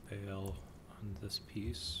need to bail on this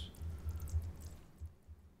piece.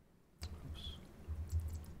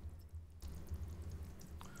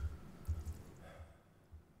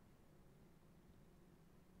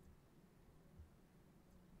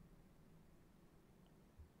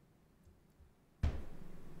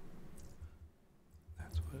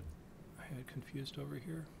 Confused over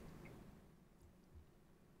here.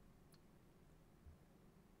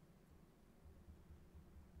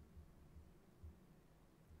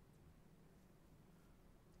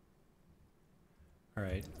 All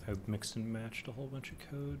right, I've mixed and matched a whole bunch of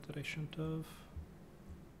code that I shouldn't have.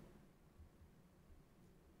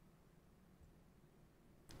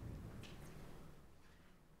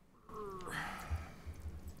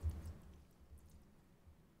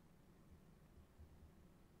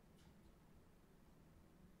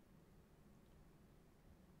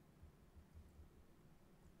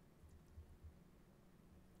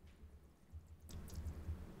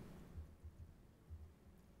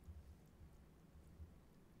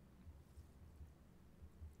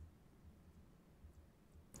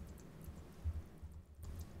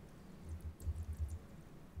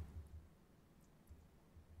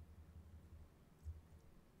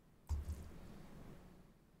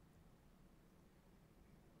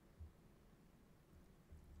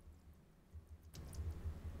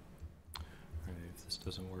 If this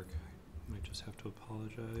doesn't work, I might just have to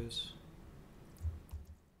apologize.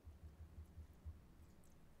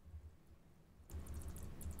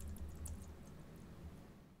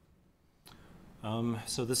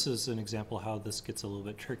 So this is an example how this gets a little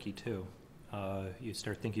bit tricky too. you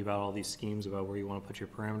start thinking about all these schemes about where you want to put your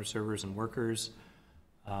parameter servers and workers.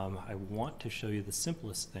 I want to show you the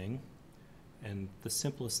simplest thing, and the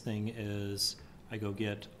simplest thing is I go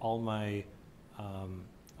get all my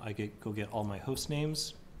go get all my host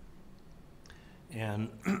names, and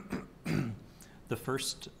the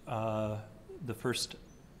first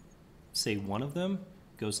say one of them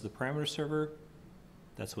goes to the parameter server.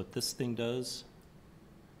 That's what this thing does.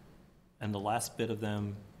 And the last bit of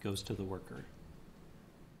them goes to the worker.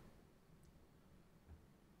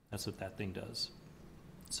 That's what that thing does.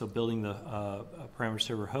 So building the parameter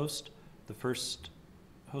server host, the first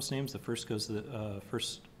host names, the first goes to the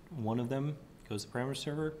first one of them goes to the parameter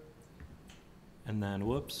server. And then,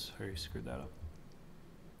 whoops, I already screwed that up.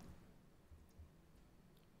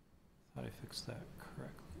 Thought I fixed that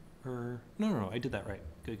correctly. No, I did that right.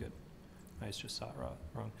 Good. I just saw it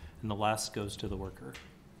wrong. And the last goes to the worker.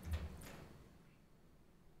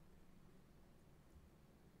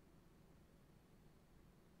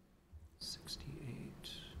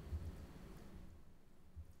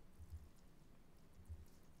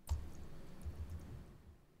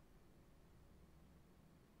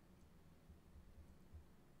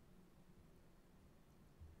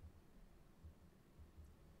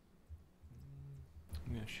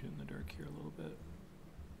 I'm going to shoot in the dark here a little bit.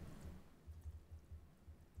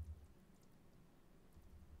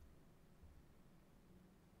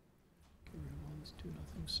 Get rid of all this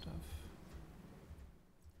do-nothing stuff.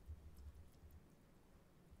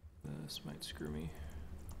 This might screw me.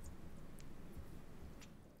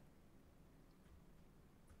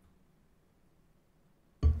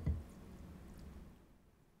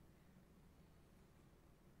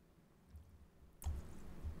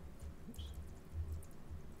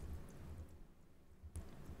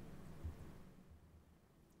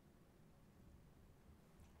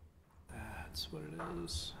 That's what it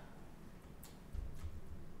is.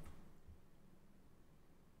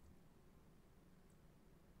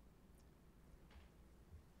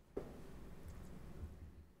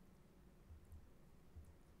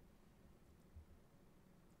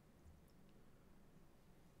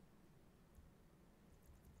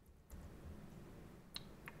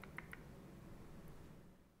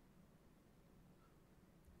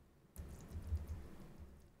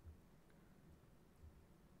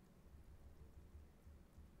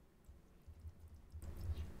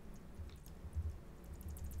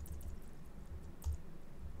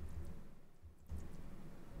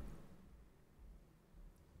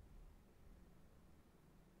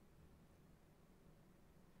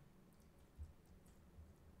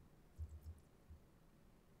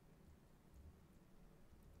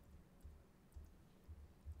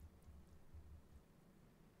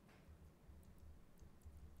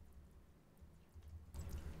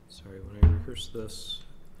 Sorry, when I rehearsed this,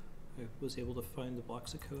 I was able to find the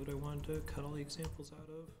blocks of code I wanted to cut all the examples out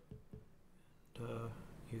of. And,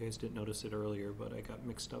 you guys didn't notice it earlier, but I got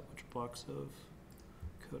mixed up which blocks of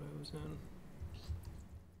code I was in.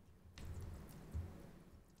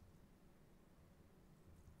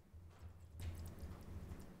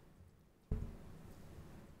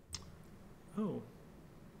 Oh.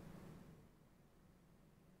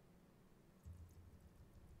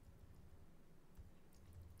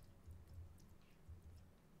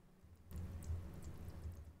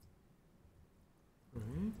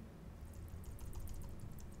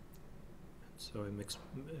 So I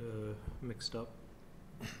mixed up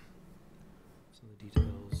some of the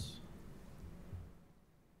details.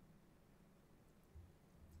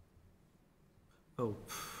 Oh,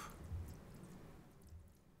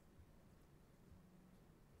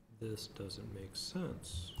 this doesn't make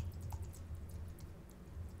sense.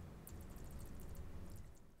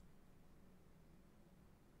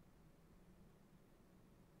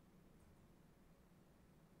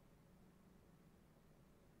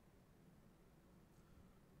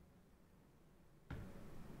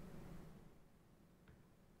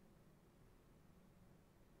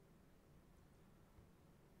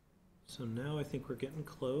 So now I think we're getting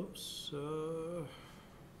close. So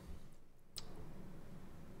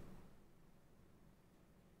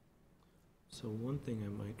one thing I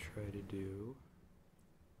might try to do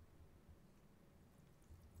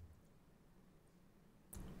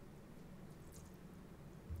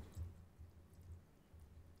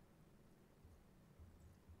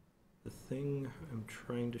the thing I'm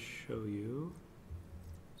trying to show you,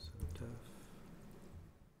 so def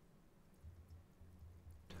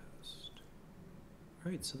test.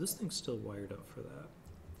 All right, so this thing's still wired up for that.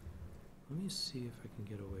 Let me see if I can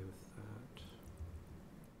get away with that.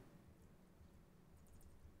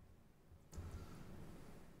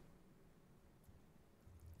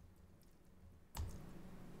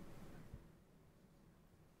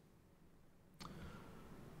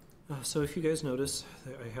 So if you guys notice,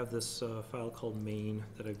 I have this file called main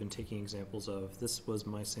that I've been taking examples of. This was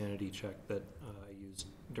my sanity check that I used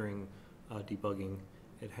during debugging.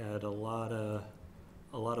 It had a lot of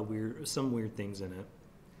some weird things in it.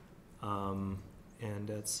 And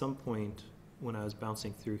at some point when I was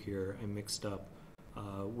bouncing through here, I mixed up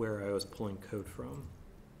where I was pulling code from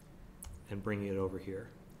and bringing it over here.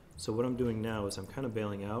 So what I'm doing now is I'm kind of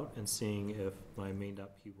bailing out and seeing if my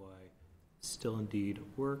main.py still indeed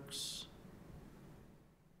works.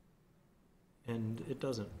 And it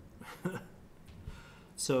doesn't.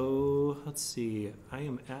 So let's see, I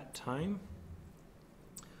am at time.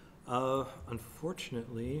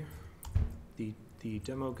 Unfortunately, the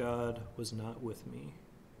demo god was not with me.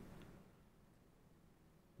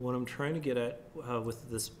 What I'm trying to get at with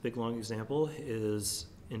this big long example is,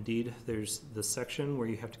 indeed, there's the section where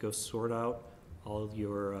you have to go sort out all of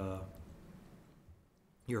your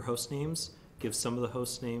host names, give some of the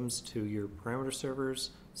host names to your parameter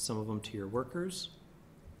servers, some of them to your workers.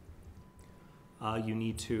 You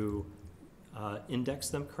need to index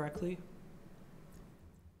them correctly.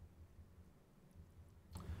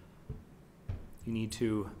 You need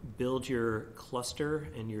to build your cluster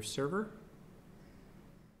and your server.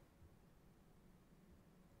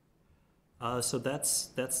 So that's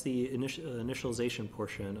the initialization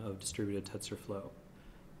portion of distributed TensorFlow.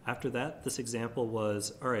 After that, this example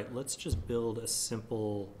was, all right, let's just build a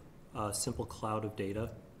simple cloud of data,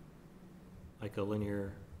 like a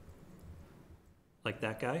linear, like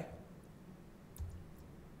that guy.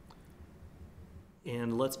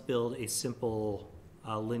 And let's build a simple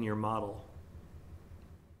linear model.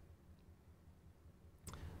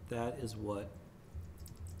 That is what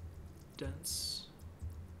dense.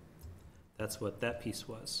 That's what that piece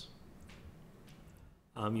was.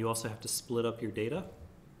 You also have to split up your data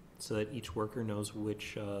so that each worker knows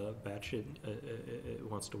which batch it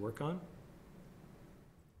wants to work on.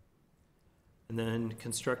 And then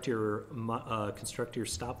construct your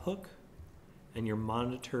stop hook and your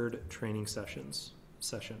monitored training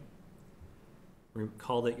session.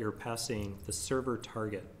 Recall that you're passing the server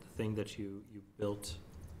target, the thing that you built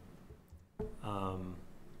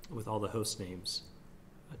with all the host names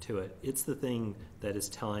to it. It's the thing that is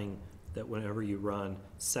telling that whenever you run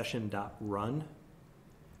session.run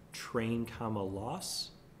train comma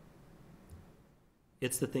loss,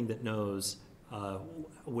 it's the thing that knows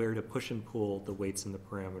where to push and pull the weights and the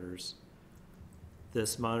parameters.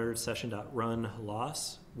 This monitored session.run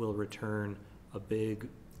loss will return a big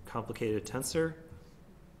complicated tensor,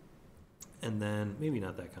 and then maybe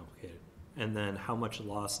not that complicated, and then how much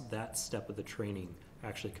loss that step of the training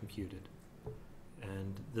actually computed.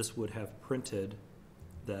 And this would have printed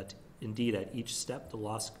that indeed at each step the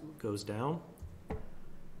loss goes down.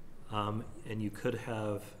 And you could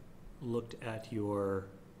have looked at your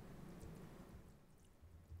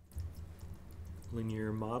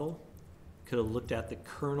linear model, could have looked at the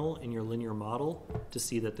kernel in your linear model to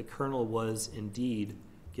see that the kernel was indeed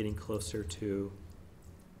getting closer to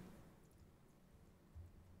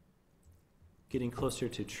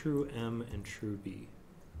true M and true B.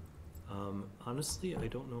 Honestly, I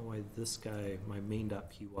don't know why this guy, my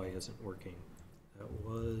main.py, isn't working. That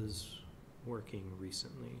was working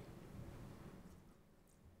recently.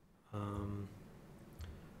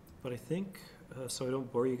 But I think, so I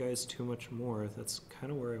don't bore you guys too much more, that's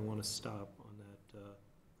kind of where I want to stop on that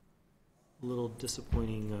little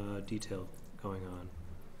disappointing detail going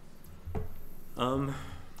on.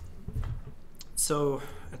 So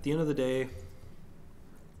at the end of the day,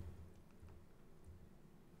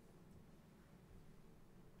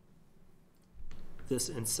 this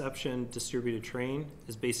inception distributed train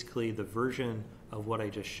is basically the version of what I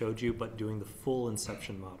just showed you, but doing the full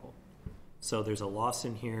inception model. So there's a loss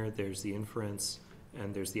in here, there's the inference,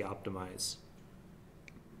 and there's the optimize.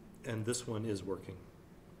 And this one is working.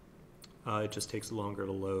 It just takes longer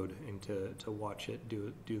to load and to watch it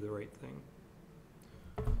do the right thing.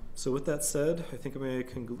 So with that said, I think I'm going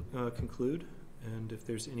to conclude. And if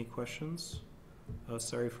there's any questions,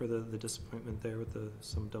 sorry for the disappointment there with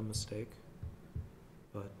some dumb mistake.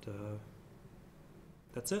 But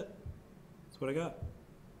that's it. That's what I got.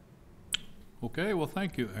 Okay, well,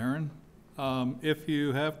 thank you, Aaron. If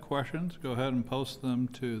you have questions, go ahead and post them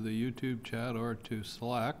to the YouTube chat or to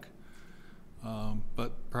Slack.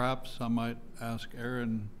 But perhaps I might ask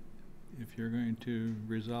Aaron, if you're going to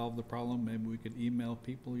resolve the problem, maybe we could email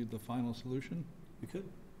people the final solution? We could.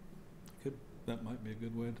 That might be a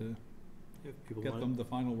good way to get them them the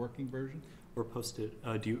final working version. Or post it.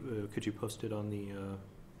 Could you post it on the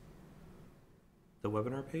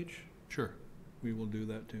webinar page? Sure, we will do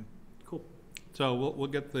that too. Cool. So we'll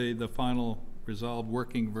get the final resolved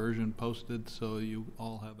working version posted, so you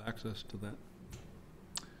all have access to that.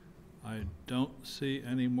 I don't see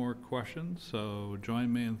any more questions, so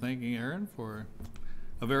join me in thanking Aaron for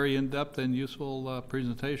a very in-depth and useful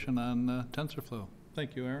presentation on Tensorflow.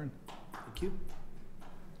 Thank you, Aaron. Thank you.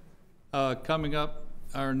 Coming up,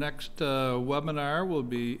 our next webinar will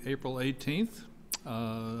be April 18th.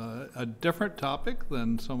 A different topic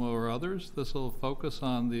than some of our others. This will focus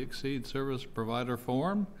on the Exceed Service Provider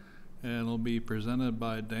Forum, and will be presented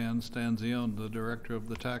by Dan Stanzione, the director of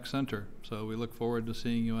the TAC Center. So we look forward to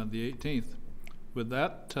seeing you on the 18th. With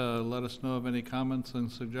that, let us know of any comments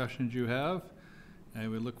and suggestions you have, and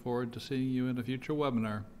we look forward to seeing you in a future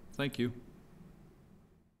webinar. Thank you.